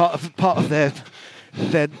 Clearly, part of their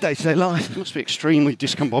day-to-day life. It must be extremely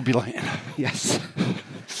discombobulating. Yes.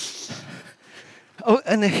 Oh,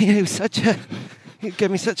 and he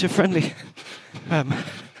gave me such a friendly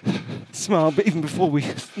smile, but even before we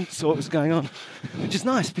saw what was going on, which is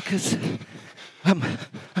nice because I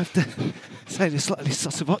have to say this slightly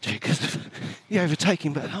sotto voce because of the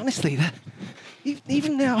overtaking, but honestly,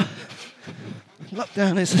 even now,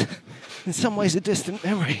 lockdown is in some ways a distant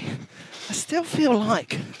memory. I still feel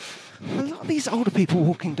like a lot lot of these older people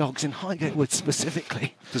walking dogs in Highgate Wood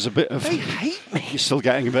specifically, There's a bit of... they hate me. You're still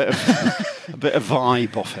getting a bit of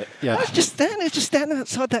vibe off it. Yeah. I was just standing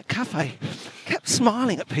outside that cafe, kept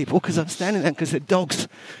smiling at people because I'm standing there because their dogs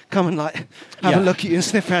come and like have a look at you and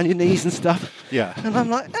sniff around your knees and stuff. Yeah. And I'm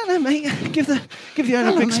like, hello mate, give the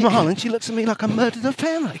owner a big smile, and she looks at me like I murdered her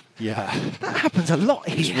family. Yeah. That happens a lot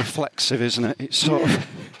here. It's reflexive, isn't it? It's sort of...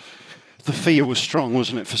 The fear was strong,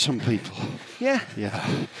 wasn't it, for some people? Yeah. Yeah.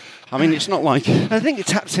 I mean, it's not like... I think it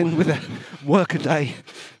taps in with a workaday,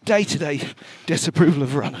 day-to-day disapproval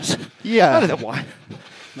of runners. Yeah. I don't know why.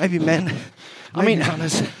 Maybe men. Maybe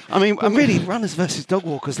runners. But really, runners versus dog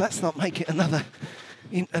walkers. Let's not make it another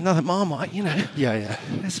Marmite. You know. Yeah.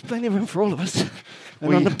 There's plenty of room for all of us.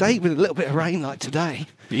 And on a day with a little bit of rain like today,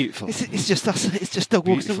 beautiful. It's just us. It's just dog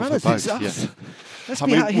walkers and runners. Both, it's us. yeah. Let's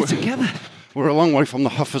be out here together. We're a long way from the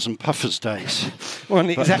Huffers and Puffers days. We're on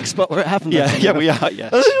the exact spot where it happened. Yeah, we are, yeah.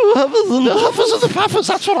 The Huffers and the Puffers,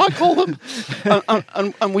 that's what I call them.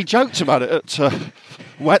 and we joked about it at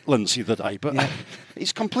Wetlands the other day, but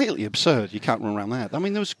it's completely absurd. You can't run around there. I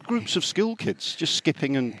mean, there was groups of school kids just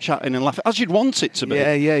skipping and chatting and laughing, as you'd want it to be.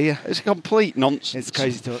 Yeah. It's complete nonsense. It's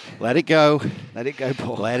crazy talk. Let it go. Let it go,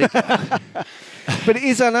 Paul. Let it go. But it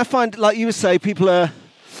is, and I find, like you would say, people are...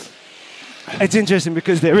 It's interesting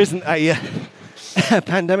because there isn't a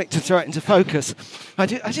pandemic to throw it into focus. I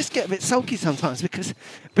just get a bit sulky sometimes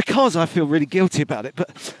because I feel really guilty about it,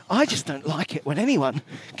 but I just don't like it when anyone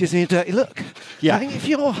gives me a dirty look. Yeah. I think if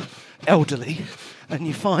you're elderly and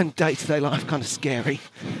you find day-to-day life kind of scary,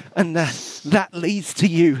 and that leads to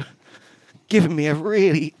you giving me a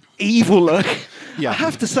really evil look, I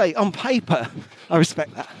have to say, on paper, I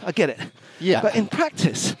respect that. I get it. Yeah. But in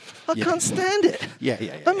practice, I can't stand it.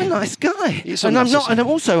 Yeah. I'm a nice guy. It's and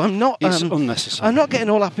unnecessary. I'm not. It's unnecessary. I'm not getting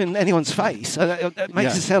all up in anyone's face. It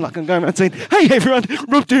makes it sound like I'm going around saying, "Hey, everyone,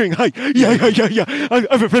 Rob Deering, hey, yeah. I'm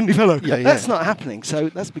a friendly fellow." Yeah. That's not happening. So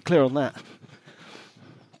let's be clear on that.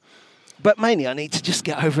 But mainly, I need to just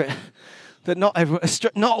get over it. That not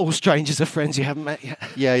all strangers are friends you haven't met yet.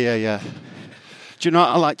 Yeah. Do you know what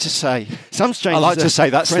I like to say? Some strangers. I like to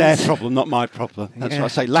say that's friends. their problem, not my problem. That's what I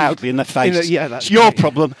say loudly in their face. That's it's your great.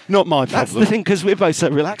 problem, not my problem. That's the thing, because we're both so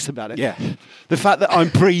relaxed about it. Yeah. The fact that I'm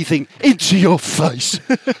breathing into your face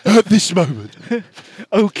at this moment.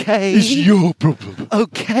 Okay. Is your problem.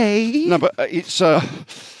 Okay. No, but it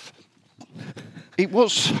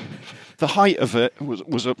was the height of it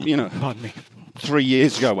was a Pardon me. 3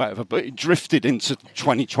 years ago, whatever, but it drifted into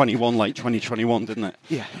 2021, late 2021, didn't it?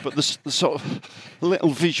 Yeah. But the sort of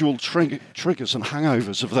little visual triggers and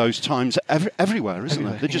hangovers of those times everywhere, isn't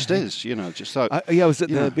there? There just is, just so. I was at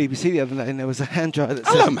the BBC the other day, and there was a hand dryer that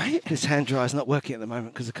Hello, said, mate. "This hand dryer's not working at the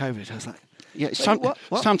moment because of COVID." I was like, Yeah, it's time, what?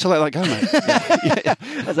 it's time to let that go, mate. yeah.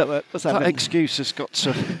 "How's that work? What's That happening?" excuse has got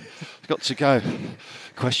to go.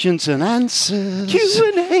 Questions and answers.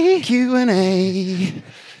 Q&A.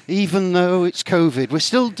 Even though it's COVID, we're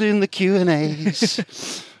still doing the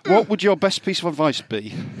Q&As. What would your best piece of advice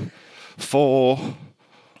be for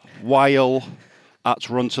while at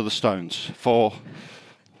Run to the Stones? For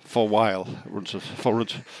while Run to Run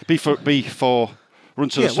to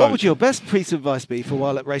the Stones. What would your best piece of advice be for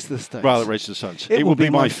while at Race to the Stones? While at Race to the Stones. It will be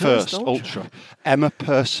my first ultra. Emma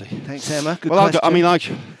Percy. Thanks, Emma. Good Well,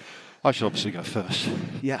 question. I should obviously go first.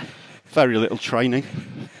 Yeah. Very little training.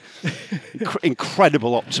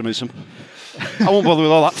 Incredible optimism. I won't bother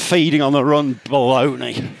with all that feeding on the run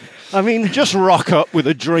baloney. I mean, Just rock up with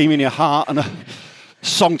a dream in your heart and a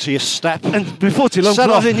song to your step. and before too long, Set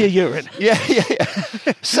put off. in your urine. Yeah.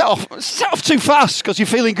 Set off too fast because you're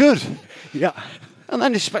feeling good. Yeah. And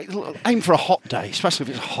then aim for a hot day, especially if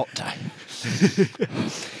it's a hot day.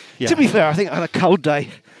 Yeah. To be fair, I think on a cold day,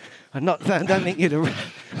 I don't think you'd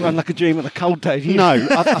run like a dream on a cold day. Do you? No,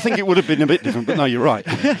 I think it would have been a bit different, but no, you're right.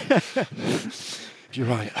 You're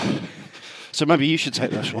right. So maybe you should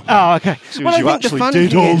take this one. Oh, okay. As you actually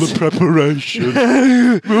did all the preparation.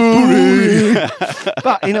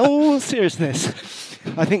 But in all seriousness,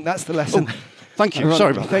 I think that's the lesson. Thank you.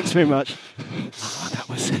 Sorry about that. Thanks very much. Oh, that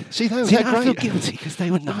was. See, they're I feel great. guilty because they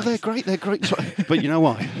were nice. Oh, they're great. But you know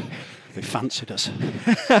why? They fancied us.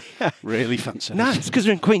 Really fancied No, us. it's because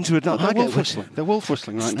we're in Queenswood, not They're Highgate. wolf whistling. They're wolf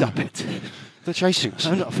whistling right now. Stop it. They're chasing us.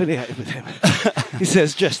 I'm not affiliated with him. He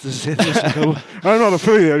says just as if I'm not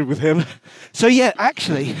affiliated with him. So yeah,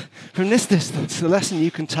 actually, from this distance, the lesson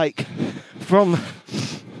you can take from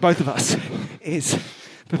both of us is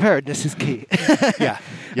preparedness is key. Yeah.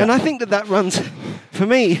 And I think that runs, for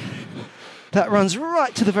me, that runs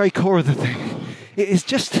right to the very core of the thing. It is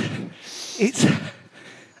just,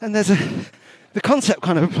 and the concept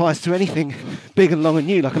kind of applies to anything big and long and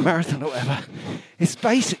new, like a marathon or whatever. It's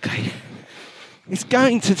basically it's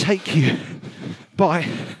going to take you by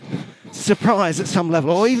surprise at some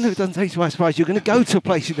level, or even if it doesn't take you by surprise, you're going to go to a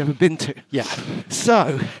place you've never been to. Yeah.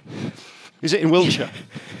 So, is it in Wiltshire?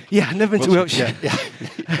 Yeah, I've never been to Wiltshire. Yeah.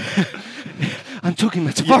 I'm talking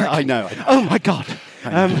metaphorically. Yeah, I know. Oh my God.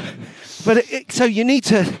 But so you need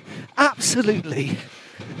to absolutely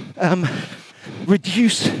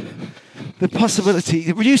reduce the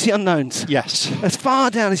possibility, reduce the unknowns. Yes. As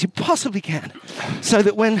far down as you possibly can, so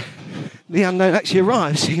that when the unknown actually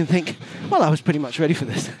arrives, you can think, well, I was pretty much ready for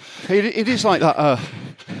this. It is like that.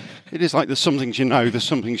 It is like there's some things you know, there's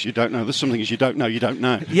some things you don't know, there's some things you don't know you don't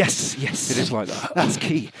know. Yes. It is like that. That's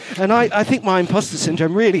key. And I think my imposter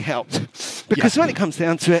syndrome really helped, because when it comes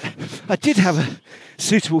down to it, I did have a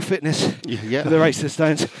suitable fitness for the Race to the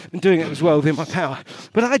Stones and doing it was well within my power.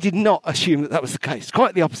 But I did not assume that was the case.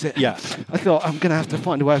 Quite the opposite. Yeah. I thought, I'm going to have to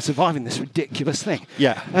find a way of surviving this ridiculous thing.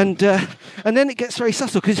 Yeah. And then it gets very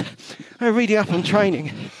subtle, because I'm reading up on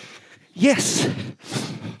training. Yes,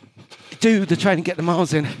 do the training, get the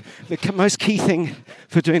miles in. The most key thing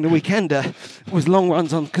for doing the weekender was long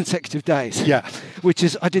runs on consecutive days. Yeah. Which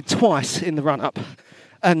is I did twice in the run-up.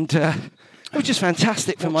 And it was just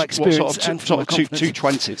fantastic for my experience and for my confidence. Two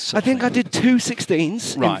 20s. I think I did 2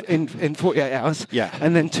 16s in 48 hours. Yeah.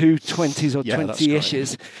 And then 2 20s or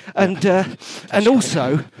 20-ishes. And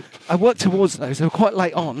also, I worked towards those. They were quite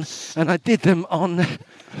late on. And I did them on...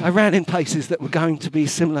 I ran in places that were going to be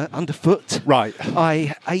similar underfoot. Right.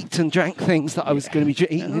 I ate and drank things that I was going to be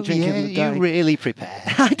eating and drinking in the day. You really prepared.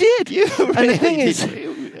 I did. You really and the thing did. is,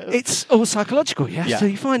 it's all psychological, yeah? So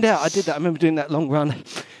you find out, I did that. I remember doing that long run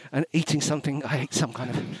and eating something. I ate some kind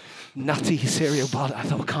of nutty cereal bar. I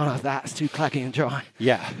thought, I can't have that. It's too claggy and dry.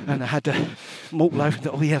 Yeah. And I had a malt loaf and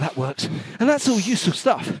thought, oh, yeah, that works. And that's all useful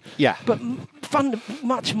stuff. Yeah. But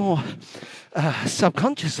much more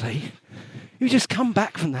subconsciously, you just come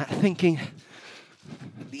back from that thinking,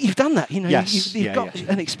 you've done that, you know, yes. you've got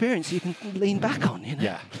an experience you can lean back on, you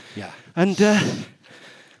know. Yeah. And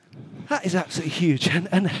that is absolutely huge.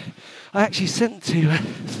 And I actually sent to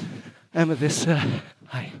Emma this,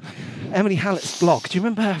 Emily Hallett's blog. Do you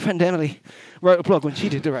remember her friend Emily wrote a blog when she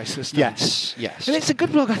did the Race to the Stones? Yes. And it's a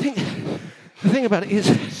good blog. I think the thing about it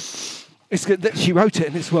is it's good that she wrote it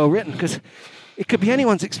and it's well written, because it could be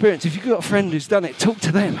anyone's experience. If you've got a friend who's done it, talk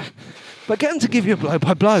to them. But get them to give you a blow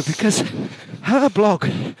by blow, because her blog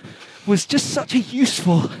was just such a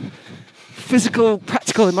useful physical,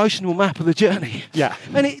 practical, emotional map of the journey. Yeah.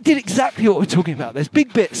 And it did exactly what we're talking about. There's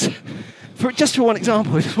big bits. Just for one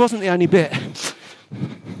example, this wasn't the only bit.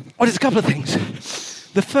 Well, there's a couple of things.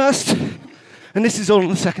 The first, and this is all on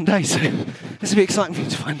the second day, so this will be exciting for you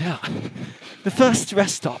to find out. The first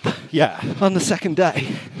rest stop on the second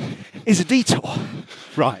day is a detour.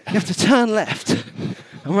 Right. You have to turn left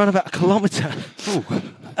and run about 1 kilometre.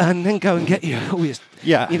 And then go and get all your,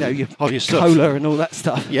 your cola stuff. And all that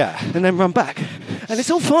stuff. Yeah. And then run back. And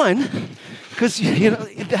it's all fine, because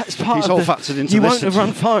that's part it's of all the... factored into you this. won't have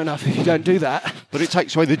run far enough if you don't do that. But it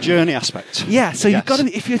takes away the journey aspect. Yeah, so you've got to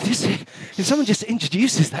be... If someone just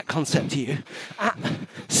introduces that concept to you at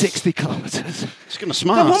 60 kilometres... It's going to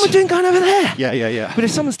smart. What am I doing going over there? Yeah. But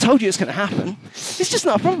if someone's told you it's going to happen, it's just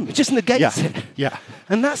not a problem. It just negates it. Yeah.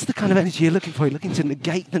 And that's the kind of energy you're looking for. You're looking to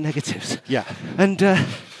negate the negatives. Yeah.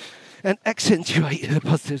 And accentuate the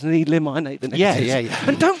positives and eliminate the negatives. Yeah.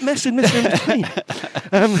 And don't mess with Mr. in between.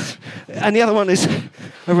 And the other one is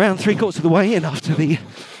around 3/4 of the way in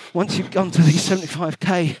once you've gone to the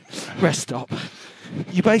 75k rest stop,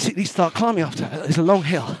 you basically start climbing after it. There's a long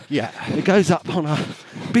hill. Yeah. It goes up on a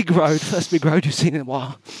big road, first big road you've seen in a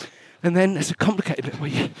while. And then there's a complicated bit where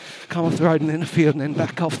you come off the road and then a field and then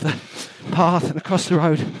back off the path and across the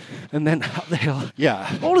road and then up the hill.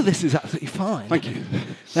 Yeah. All of this is absolutely fine. Thank you.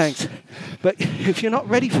 Thanks. But if you're not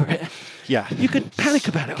ready for it, you could panic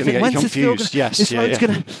about it. Gonna get confused. Yes.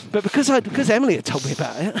 But because Emily had told me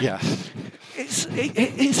about it, it's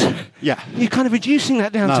you're kind of reducing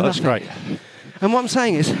that down to nothing. That's great. And what I'm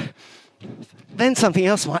saying is, then something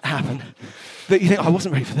else might happen that you think, I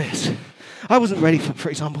wasn't ready for this. I wasn't ready, for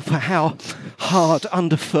example, for how hard,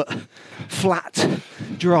 underfoot, flat,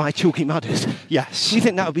 dry, chalky mud is. Yes. You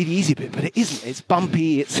think that would be the easy bit, but it isn't. It's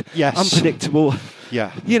bumpy, it's Yes. unpredictable.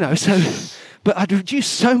 Yeah. But I'd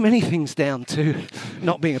reduced so many things down to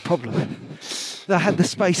not being a problem that I had the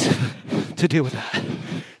space to deal with that.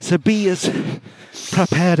 So be as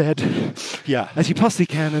prepared as you possibly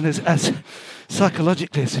can, and as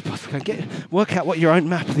psychologically as you possibly can. Work out what your own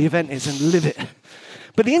map of the event is and live it.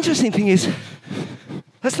 But the interesting thing is,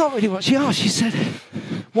 that's not really what she asked. She said,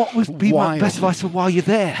 what would be my best advice for while you're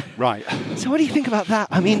there? Right. So what do you think about that?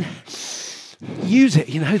 I mean, use it.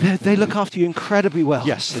 They look after you incredibly well.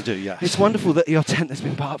 Yes, they do. Yes, it's wonderful that your tent has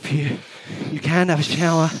been put up for you. You can have a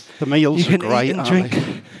shower. The meals are great, eat and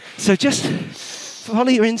drink. So just follow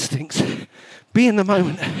your instincts, be in the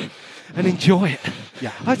moment, and enjoy it.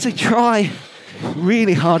 Yeah, I'd say try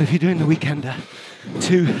really hard if you're doing the weekender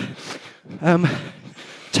to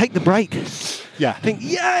take the break. Yeah. Think,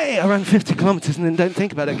 yay, I ran 50 kilometres and then don't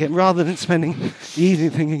think about it again, rather than spending the evening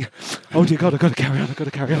thinking, oh dear God, I've got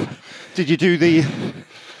to carry on. Did you do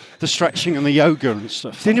the stretching and the yoga and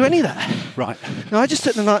stuff? Didn't do any of that. Right. No, I just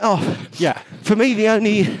took the night off. Yeah. For me, the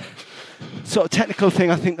only sort of technical thing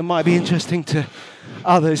I think that might be interesting to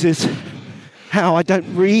others is how I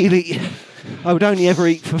would only ever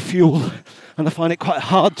eat for fuel, and I find it quite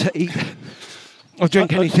hard to eat or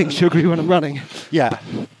drink anything sugary when I'm running. Yeah.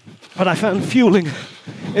 But I found fueling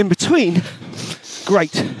in between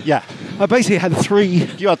great. Yeah. I basically had 3...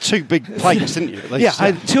 You had 2 big plates, didn't you? At least? Yeah,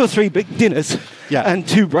 I had 2 or 3 big dinners and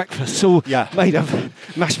 2 breakfasts, all made of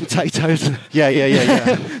mashed potatoes and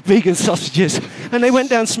vegan sausages. And they went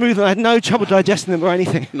down smooth and I had no trouble digesting them or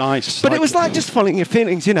anything. Nice. But it was like just following your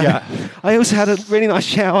feelings, Yeah. I also had a really nice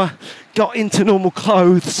shower, got into normal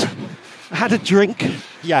clothes, had a drink,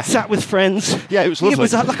 sat with friends. Yeah, it was lovely. It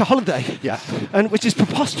was like a holiday. Yeah. And which is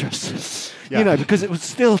preposterous, Yeah. because it was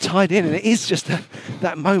still tied in, and it is just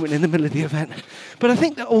that moment in the middle of the event. But I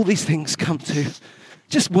think that all these things come to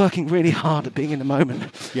just working really hard at being in the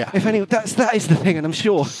moment. Yeah. That is the thing, and I'm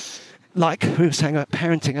sure, like we were saying about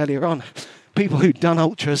parenting earlier on, people who'd done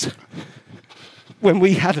ultras when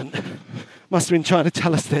we hadn't must have been trying to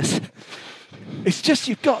tell us this. It's just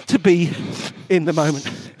you've got to be in the moment.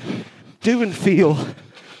 Do and feel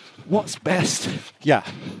what's best at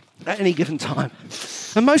any given time.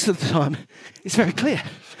 And most of the time, it's very clear.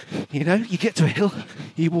 You get to a hill,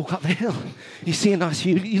 you walk up the hill, you see a nice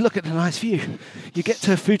view, you look at the nice view. You get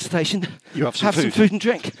to a food station, you have some food and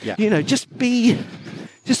drink. Yeah. Just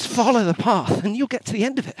follow the path and you'll get to the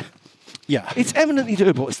end of it. Yeah. It's eminently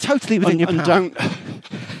doable. It's totally within your power. And don't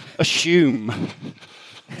assume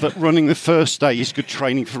that running the first day is good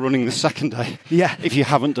training for running the second day. Yeah. If you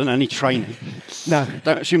haven't done any training. No.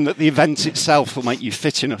 Don't assume that the event itself will make you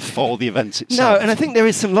fit enough for the event itself. No, and I think there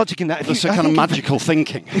is some logic in that. There's a kind of magical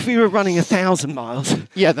thinking. If we were running 1,000 miles,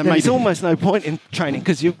 then there's almost no point in training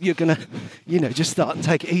because you're going to, just start and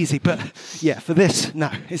take it easy. But for this, no,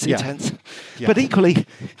 it's intense. Yeah. But equally,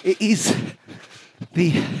 it is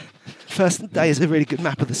the first day is a really good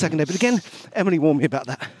map of the second day. But again, Emily warned me about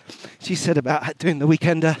that. She said about doing the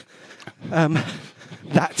weekender,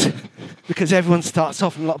 that because everyone starts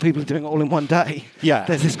off and a lot of people are doing it all in one day,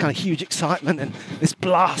 there's this kind of huge excitement and this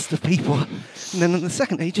blast of people. And then on the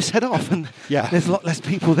second day, you just head off and there's a lot less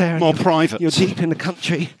people there. More private. You're deep in the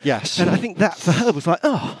country. Yes. And I think that for her was like,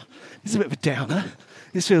 oh, this is a bit of a downer.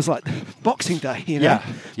 This feels like Boxing Day, Yeah.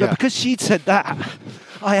 But because she'd said that,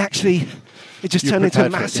 it just turned into a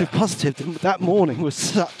massive positive. That morning was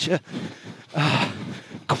such a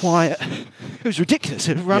quiet. It was ridiculous.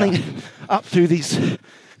 It was running up through the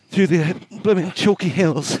blooming chalky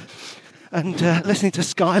hills and listening to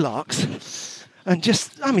skylarks, and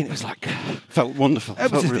it was like felt wonderful.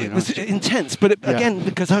 It was intense, but again,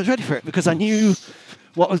 because I was ready for it, because I knew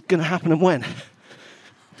what was going to happen and when.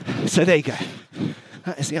 So there you go.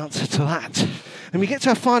 That is the answer to that. And we get to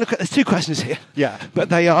our final. There's 2 questions here. Yeah, but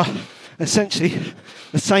they are essentially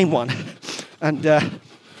the same one. And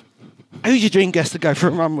who's your dream guest to go for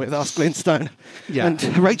a run with? Asked Glyn Stone. Yeah.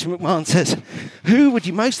 And Rachel McMahon says, who would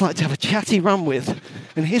you most like to have a chatty run with?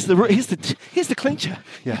 And here's the clincher.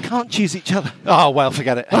 Yeah. You can't choose each other. Oh, well,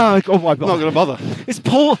 forget it. Oh, why bother? I'm not going to bother. It's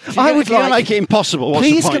Paul. I would like make it impossible. What's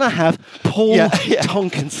please the point? can I have Paul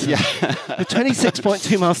Tonkinson, the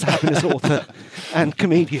 26.2 Miles to Happiness author and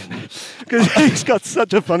comedian, because he's got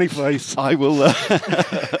such a funny face. I will.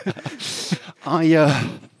 I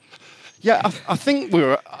think we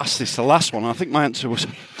were asked this the last one. I think my answer was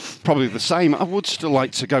probably the same. I would still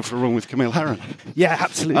like to go for a run with Camille Herron. Yeah,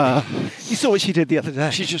 absolutely. You saw what she did the other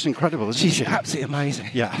day. She's just incredible, isn't she? She's absolutely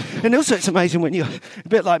amazing. Yeah. And also it's amazing when you're a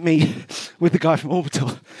bit like me with the guy from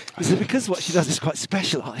Orbital, is that because what she does is quite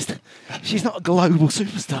specialised, she's not a global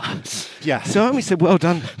superstar. Yeah. So when we said, well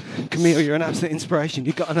done, Camille, you're an absolute inspiration.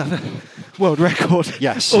 You've got another world record.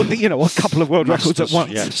 Yes. Or, a couple of world records at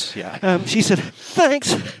once. Yes, yeah. She said,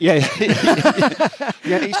 thanks. Yeah.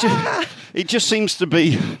 It just seems to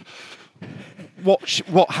be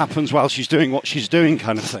what happens while she's doing what she's doing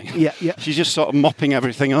kind of thing. Yeah. She's just sort of mopping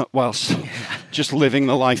everything up whilst just living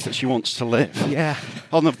the life that she wants to live. Yeah.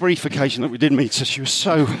 On the brief occasion that we did meet her, she was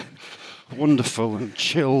so wonderful and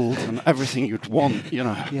chilled and everything you'd want, you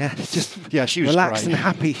know. Yeah, just she was relaxed great. and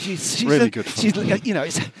happy. She's really good fun. She's, you know,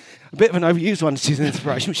 it's a bit of an overused one. She's an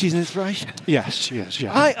inspiration, but she's an inspiration. Yes, she is,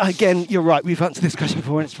 yeah. Again, you're right. We've answered this question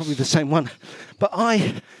before, and it's probably the same one. But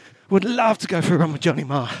I would love to go for a run with Johnny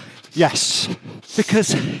Marr. Yes.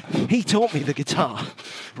 Because he taught me the guitar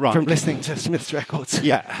from listening to Smith's records.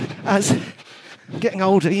 Yeah. As getting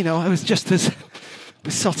older, you know, I was just as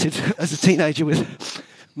besotted as a teenager with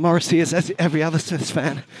Morrissey as every other Smiths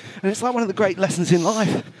fan. And it's like one of the great lessons in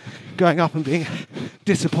life, growing up and being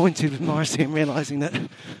disappointed with Morrissey and realising that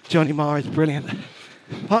Johnny Marr is brilliant.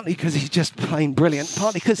 Partly because he's just plain brilliant,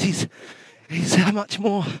 partly because he's a much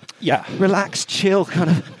more relaxed, chill, kind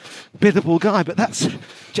of biddable guy, but that's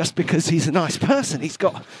just because he's a nice person. He's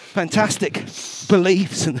got fantastic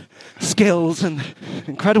beliefs and skills and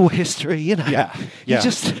incredible history, you know. Yeah. He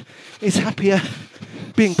just is happier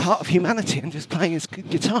being part of humanity and just playing his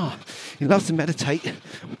guitar. He loves to meditate,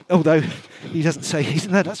 although he doesn't say,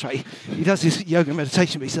 no, that's right, he does his yoga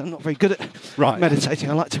meditation, but he said, I'm not very good at meditating,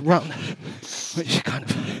 I like to run, which kind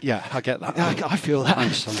of... Yeah, I get that. I feel that. I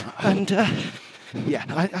understand that.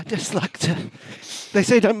 And, I just like to... They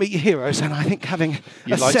say don't meet your heroes, and I think having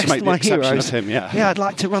assessed like to make my the exception heroes... of him, Yeah, I'd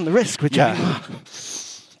like to run the risk with Johnny Marr.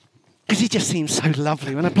 Because he just seems so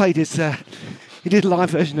lovely. When I played his... he did a live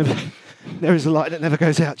version of There Is a Light That Never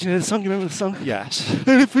Goes Out. Do you know the song? Do you remember the song? Yes.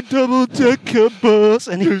 And if a double-decker bus...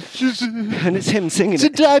 And it's him singing To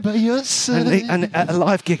it. die by your side. And at a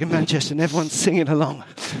live gig in Manchester, and everyone's singing along. I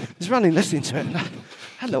was running listening to it, and I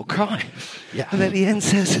had a little cry. Yeah. And at the end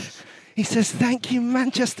he says, thank you,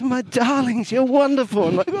 Manchester, my darlings, you're wonderful.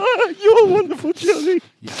 I'm like, you're wonderful, Johnny.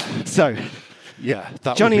 Yeah. So,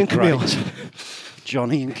 that Johnny would and be great. Camille.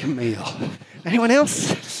 Johnny and Camille. Anyone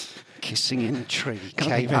else? Kissing in a tree.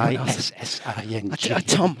 K-I-S-S-I-N-G.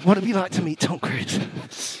 Tom, what would it be like to meet Tom Cruise?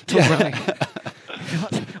 Tom Running.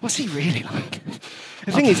 What's he really like?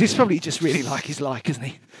 The thing is, he's probably just really like his like, isn't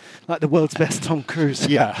he? Like the world's best Tom Cruise.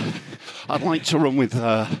 Yeah. I'd like to run with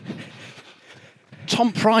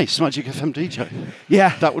Tom Price, Magic FM DJ.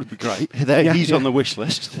 Yeah. That would be great. He's on the wish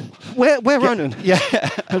list. Where Ronan? Yeah.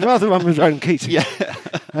 I'd rather run with Ronan Keating. Yeah.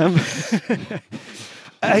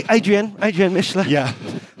 Adrienne Mishler. Yeah.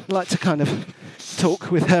 I'd like to kind of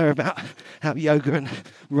talk with her about how yoga and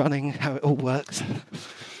running, how it all works.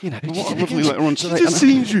 You know, what a lovely letter on today. It just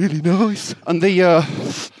seems really nice. And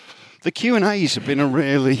the Q&As have been a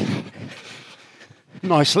really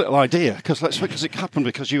nice little idea, because it happened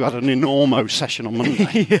because you had an enormous session on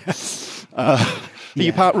Monday. Yes. Are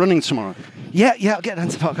you part running tomorrow? Yeah, I'll get down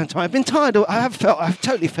to Park on time. I've been tired. I've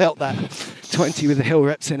totally felt that 20 with the hill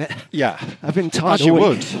reps in it. Yeah. I've been tired As you all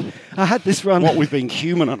would. week. I had this run. What with being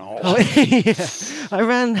human and all. Yeah. I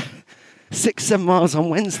ran 6-7 miles on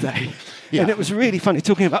Wednesday. Yeah. And it was really funny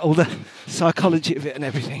talking about all the psychology of it and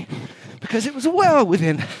everything. Because it was well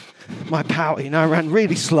within my power, you know. I ran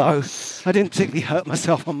really slow. I didn't particularly hurt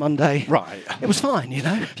myself on Monday. Right. It was fine, you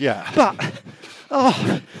know. Yeah. But,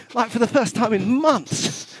 like for the first time in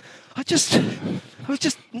months, I was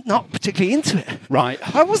just not particularly into it. Right.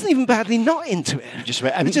 I wasn't even badly not into it. You're just a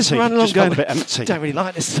bit empty. I just ran along just felt going, a bit empty. Don't really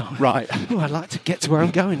like this song. Right. Oh, I'd like to get to where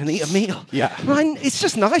I'm going and eat a meal. Yeah. And it's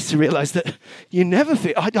just nice to realise that you never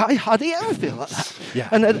feel... I hardly ever feel like that. Yeah.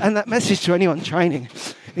 And that message to anyone training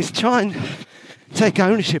is try and take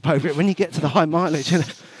ownership over it when you get to the high mileage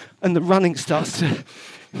and the running starts to...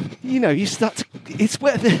 You know, it's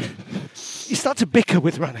where you start to bicker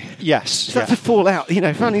with running. Yes. You start to fall out. You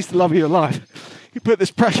know, if running's the love of your life, you put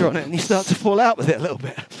this pressure on it and you start to fall out with it a little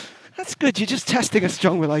bit. That's good. You're just testing a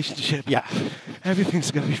strong relationship. Yeah. Everything's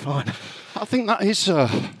going to be fine. I think that is... I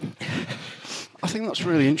think that's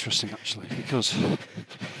really interesting, actually, because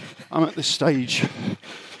I'm at this stage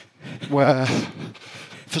where,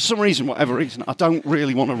 for some reason, whatever reason, I don't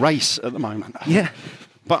really want to race at the moment. Yeah.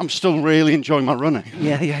 But I'm still really enjoying my running.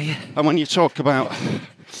 Yeah. And when you talk about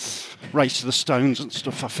Race to the Stones and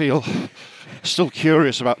stuff, I feel still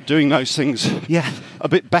curious about doing those things a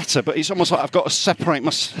bit better. But it's almost like I've got to separate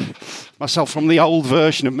myself from the old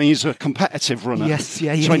version of me as a competitive runner. Yes,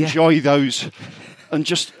 to enjoy those and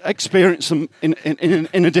just experience them in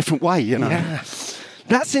a different way, you know. Yeah.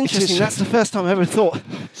 That's interesting. That's the first time I ever thought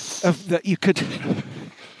of that you could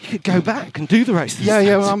go back and do the race.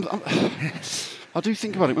 Yeah. Well, I do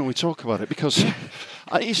think about it when we talk about it, because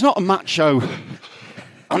it's not a macho,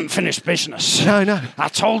 unfinished business. No. I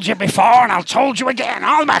told you before and I'll told you again,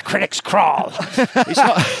 all my critics crawl.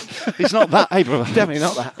 It's not that, hey brother. Definitely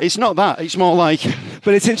not that. It's not that. It's more like...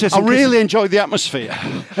 But it's interesting. I really enjoy the atmosphere.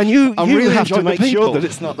 And you really have to enjoy the make sure people. that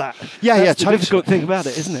it's not that. Yeah, That's the totally. difficult thing about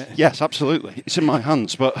it, isn't it? Yes, absolutely. It's in my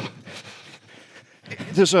hands, but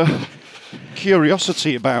there's a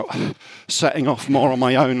curiosity about setting off more on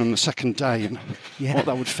my own on the second day and what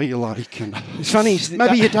that would feel like. And it's funny.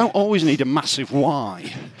 Maybe you don't always need a massive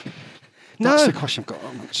why. That's the question I've got.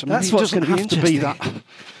 So that's what's going to have to be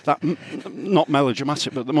that not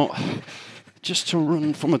melodramatic, but the more just to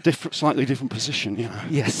run from a slightly different position. You know.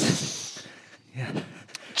 Yes. Yeah.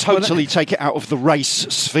 Totally take it out of the race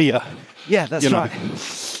sphere. Yeah, that's right.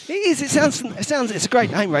 It is. It sounds. It's a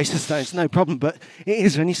great name, Race to the Stones, no problem. But it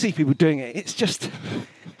is when you see people doing it. It's just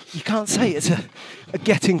you can't say it's a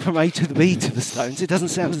getting from A to the B to the Stones. It doesn't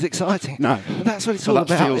sound as exciting. No, but that's what it's all about.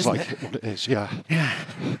 That feels isn't like it? what it is. Yeah. Yeah.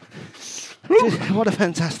 What a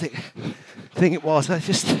fantastic thing it was.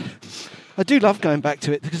 I do love going back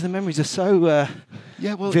to it because the memories are so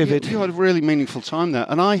vivid. You had a really meaningful time there,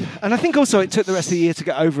 and I think also it took the rest of the year to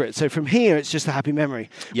get over it. So from here, it's just a happy memory.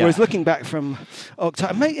 Yeah. Whereas looking back from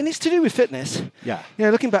October, and it's to do with fitness. Yeah. You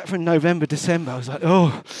know, looking back from November, December, I was like,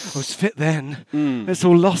 I was fit then. It's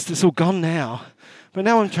all lost. It's all gone now. But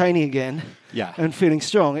now I'm training again. Yeah. And feeling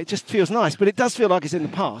strong. It just feels nice, but it does feel like it's in the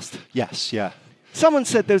past. Yes. Yeah. Someone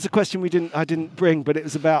said there was a question I didn't bring, but it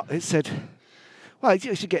said, well,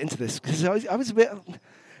 you should get into this because I was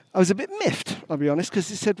a bit miffed, I'll be honest,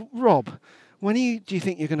 because it said, Rob, when do you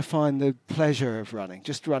think you're going to find the pleasure of running,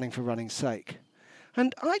 just running for running's sake?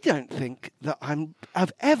 And I don't think that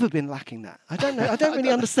I've ever been lacking that. I don't know. I don't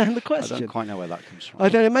really understand the question. I don't quite know where that comes from. I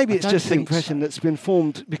don't know. Maybe it's just an impression that's been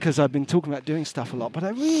formed because I've been talking about doing stuff a lot, but I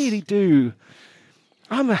really do.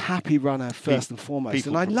 I'm a happy runner first and foremost,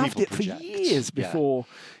 and I loved it for years before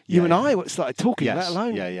you and I started talking, let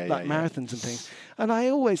alone marathons and things. And I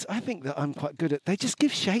think that I'm quite good at. They just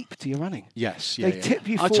give shape to your running. Yes, they tip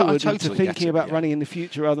you forward into thinking about running in the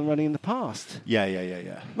future rather than running in the past.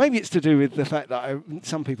 Yeah. Maybe it's to do with the fact that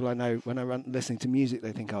some people I know when I run listening to music,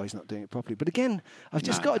 they think, he's not doing it properly. But again, I've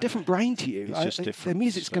just got a different brain to you. It's just different. The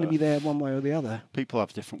music's going to be there one way or the other. People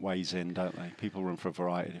have different ways in, don't they? People run for a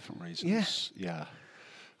variety of different reasons. Yeah.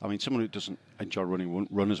 I mean, someone who doesn't enjoy running won't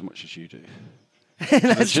run as much as you do.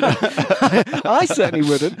 That's right. I certainly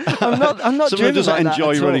wouldn't. I'm not. Someone who doesn't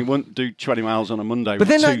enjoy running all. won't do 20 miles on a Monday. But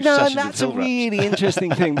then, that's a really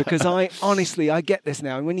interesting thing because I get this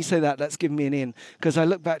now, and when you say that, that's given me an in because I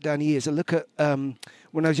look back down the years. I look at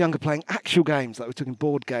when I was younger playing actual games, like we're talking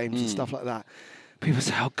board games and stuff like that. People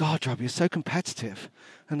say, "Oh God, Rob, you're so competitive,"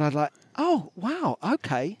 and I'd like, "Oh wow,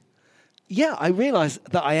 okay." Yeah, I realise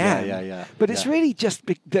that I am. Yeah. But it's really just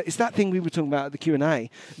it's that thing we were talking about at the Q&A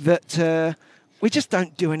that we just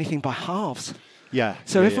don't do anything by halves. Yeah.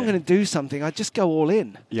 So if I'm going to do something, I just go all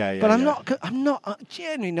in. Yeah. But I'm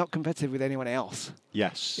generally not competitive with anyone else.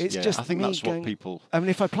 Yes. It's just I think that's what people. I mean,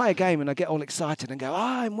 if I play a game and I get all excited and go,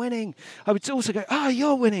 I'm winning, I would also go,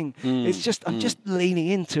 you're winning. It's just I'm just leaning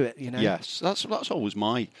into it, you know. Yes, that's always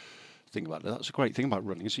my. Think about it. That's a great thing about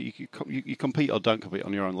running. Is you compete or don't compete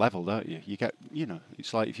on your own level, don't you? You get,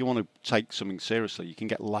 it's like if you want to take something seriously, you can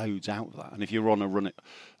get loads out of that. And if you want to run it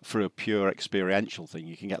for a pure experiential thing,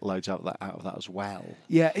 you can get loads out of that as well.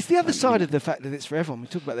 Yeah, it's the other side of the fact that it's for everyone. We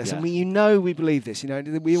talk about this, and we believe this.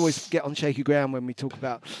 We always get on shaky ground when we talk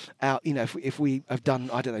about if we have done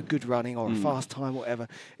good running or a fast time, or whatever.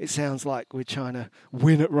 It sounds like we're trying to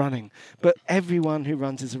win at running, but everyone who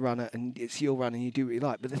runs is a runner, and it's your run, and you do what you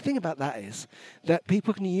like. But the thing about that is that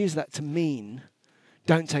people can use that to mean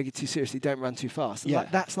don't take it too seriously, don't run too fast. And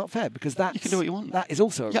that's not fair because you can do what you want. That is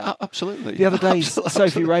also a run. Absolutely. The other day,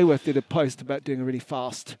 Sophie Rayworth did a post about doing a really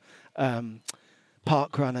fast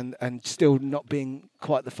park run and still not being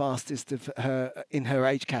quite the fastest of her in her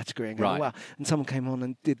age category. And going, wow. And someone came on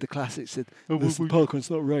and did the classic, said, parkrun's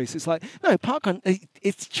not a race. It's like, no, parkrun,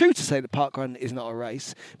 it's true to say that parkrun is not a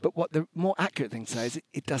race, but what the more accurate thing to say is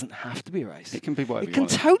it doesn't have to be a race. It can be whatever you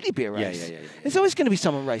want. It can totally be a race. Yeah. There's always going to be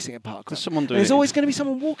someone racing at parkrun. There's always going to be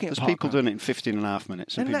someone walking at parkrun. There's people doing it in 15 and a half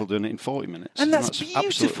minutes and people doing it in 40 minutes. And that's beautiful.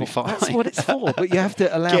 Absolutely fine. That's what it's for. But you have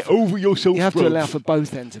to allow Get over yourself. You have to allow for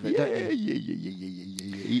both ends of it, don't you? Yeah.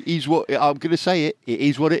 It is what I'm going to say. It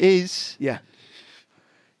is what it is. Yeah.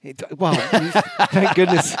 Thank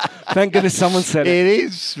goodness. Thank goodness someone said it. It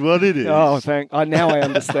is what it is. Oh, now I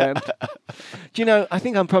understand. Do you know, I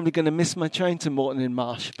think I'm probably going to miss my train to Morton in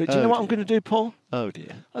Marsh. But do you know what I'm going to do, Paul? Oh,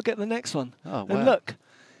 dear. I'll get the next one. Oh, wow. And look,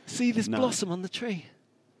 see this blossom on the tree?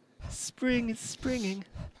 Spring is springing.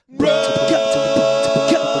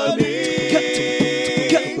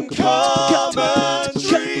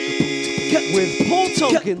 With Paul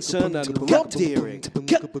Tomkinson and Rob Deering.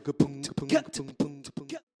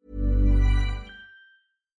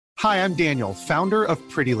 Hi, I'm Daniel, founder of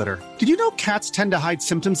Pretty Litter. Did you know cats tend to hide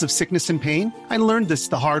symptoms of sickness and pain? I learned this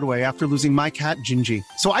the hard way after losing my cat, Gingy.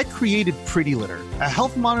 So I created Pretty Litter, a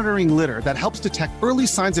health monitoring litter that helps detect early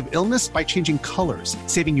signs of illness by changing colors,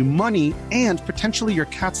 saving you money and potentially your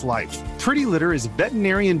cat's life. Pretty Litter is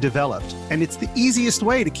veterinarian developed, and it's the easiest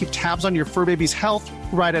way to keep tabs on your fur baby's health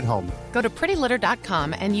right at home. Go to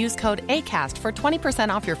prettylitter.com and use code ACAST for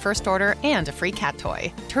 20% off your first order and a free cat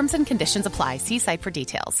toy. Terms and conditions apply. See site for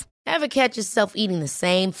details. Ever catch yourself eating the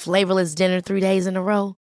same flavorless dinner 3 days in a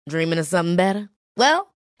row? Dreaming of something better?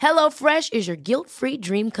 Well, HelloFresh is your guilt-free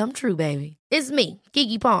dream come true, baby. It's me,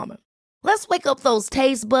 Keke Palmer. Let's wake up those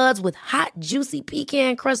taste buds with hot, juicy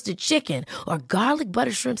pecan-crusted chicken or garlic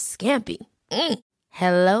butter shrimp scampi.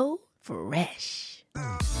 Hello Fresh.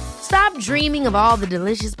 Stop dreaming of all the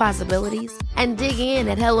delicious possibilities and dig in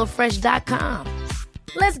at HelloFresh.com.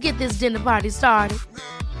 Let's get this dinner party started.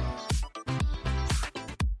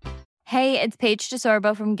 Hey, it's Paige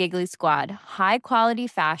DeSorbo from Giggly Squad. High quality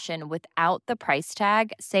fashion without the price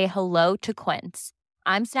tag. Say hello to Quince.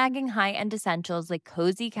 I'm snagging high-end essentials like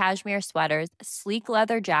cozy cashmere sweaters, sleek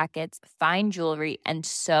leather jackets, fine jewelry, and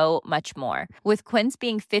so much more. With Quince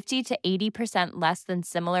being 50 to 80% less than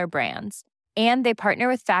similar brands. And they partner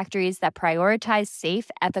with factories that prioritize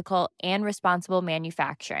safe, ethical, and responsible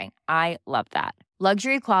manufacturing. I love that.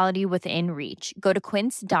 Luxury quality within reach. Go to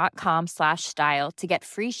quince.com/style to get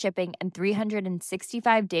free shipping and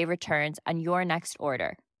 365-day returns on your next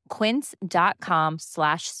order.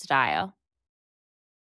 Quince.com/style.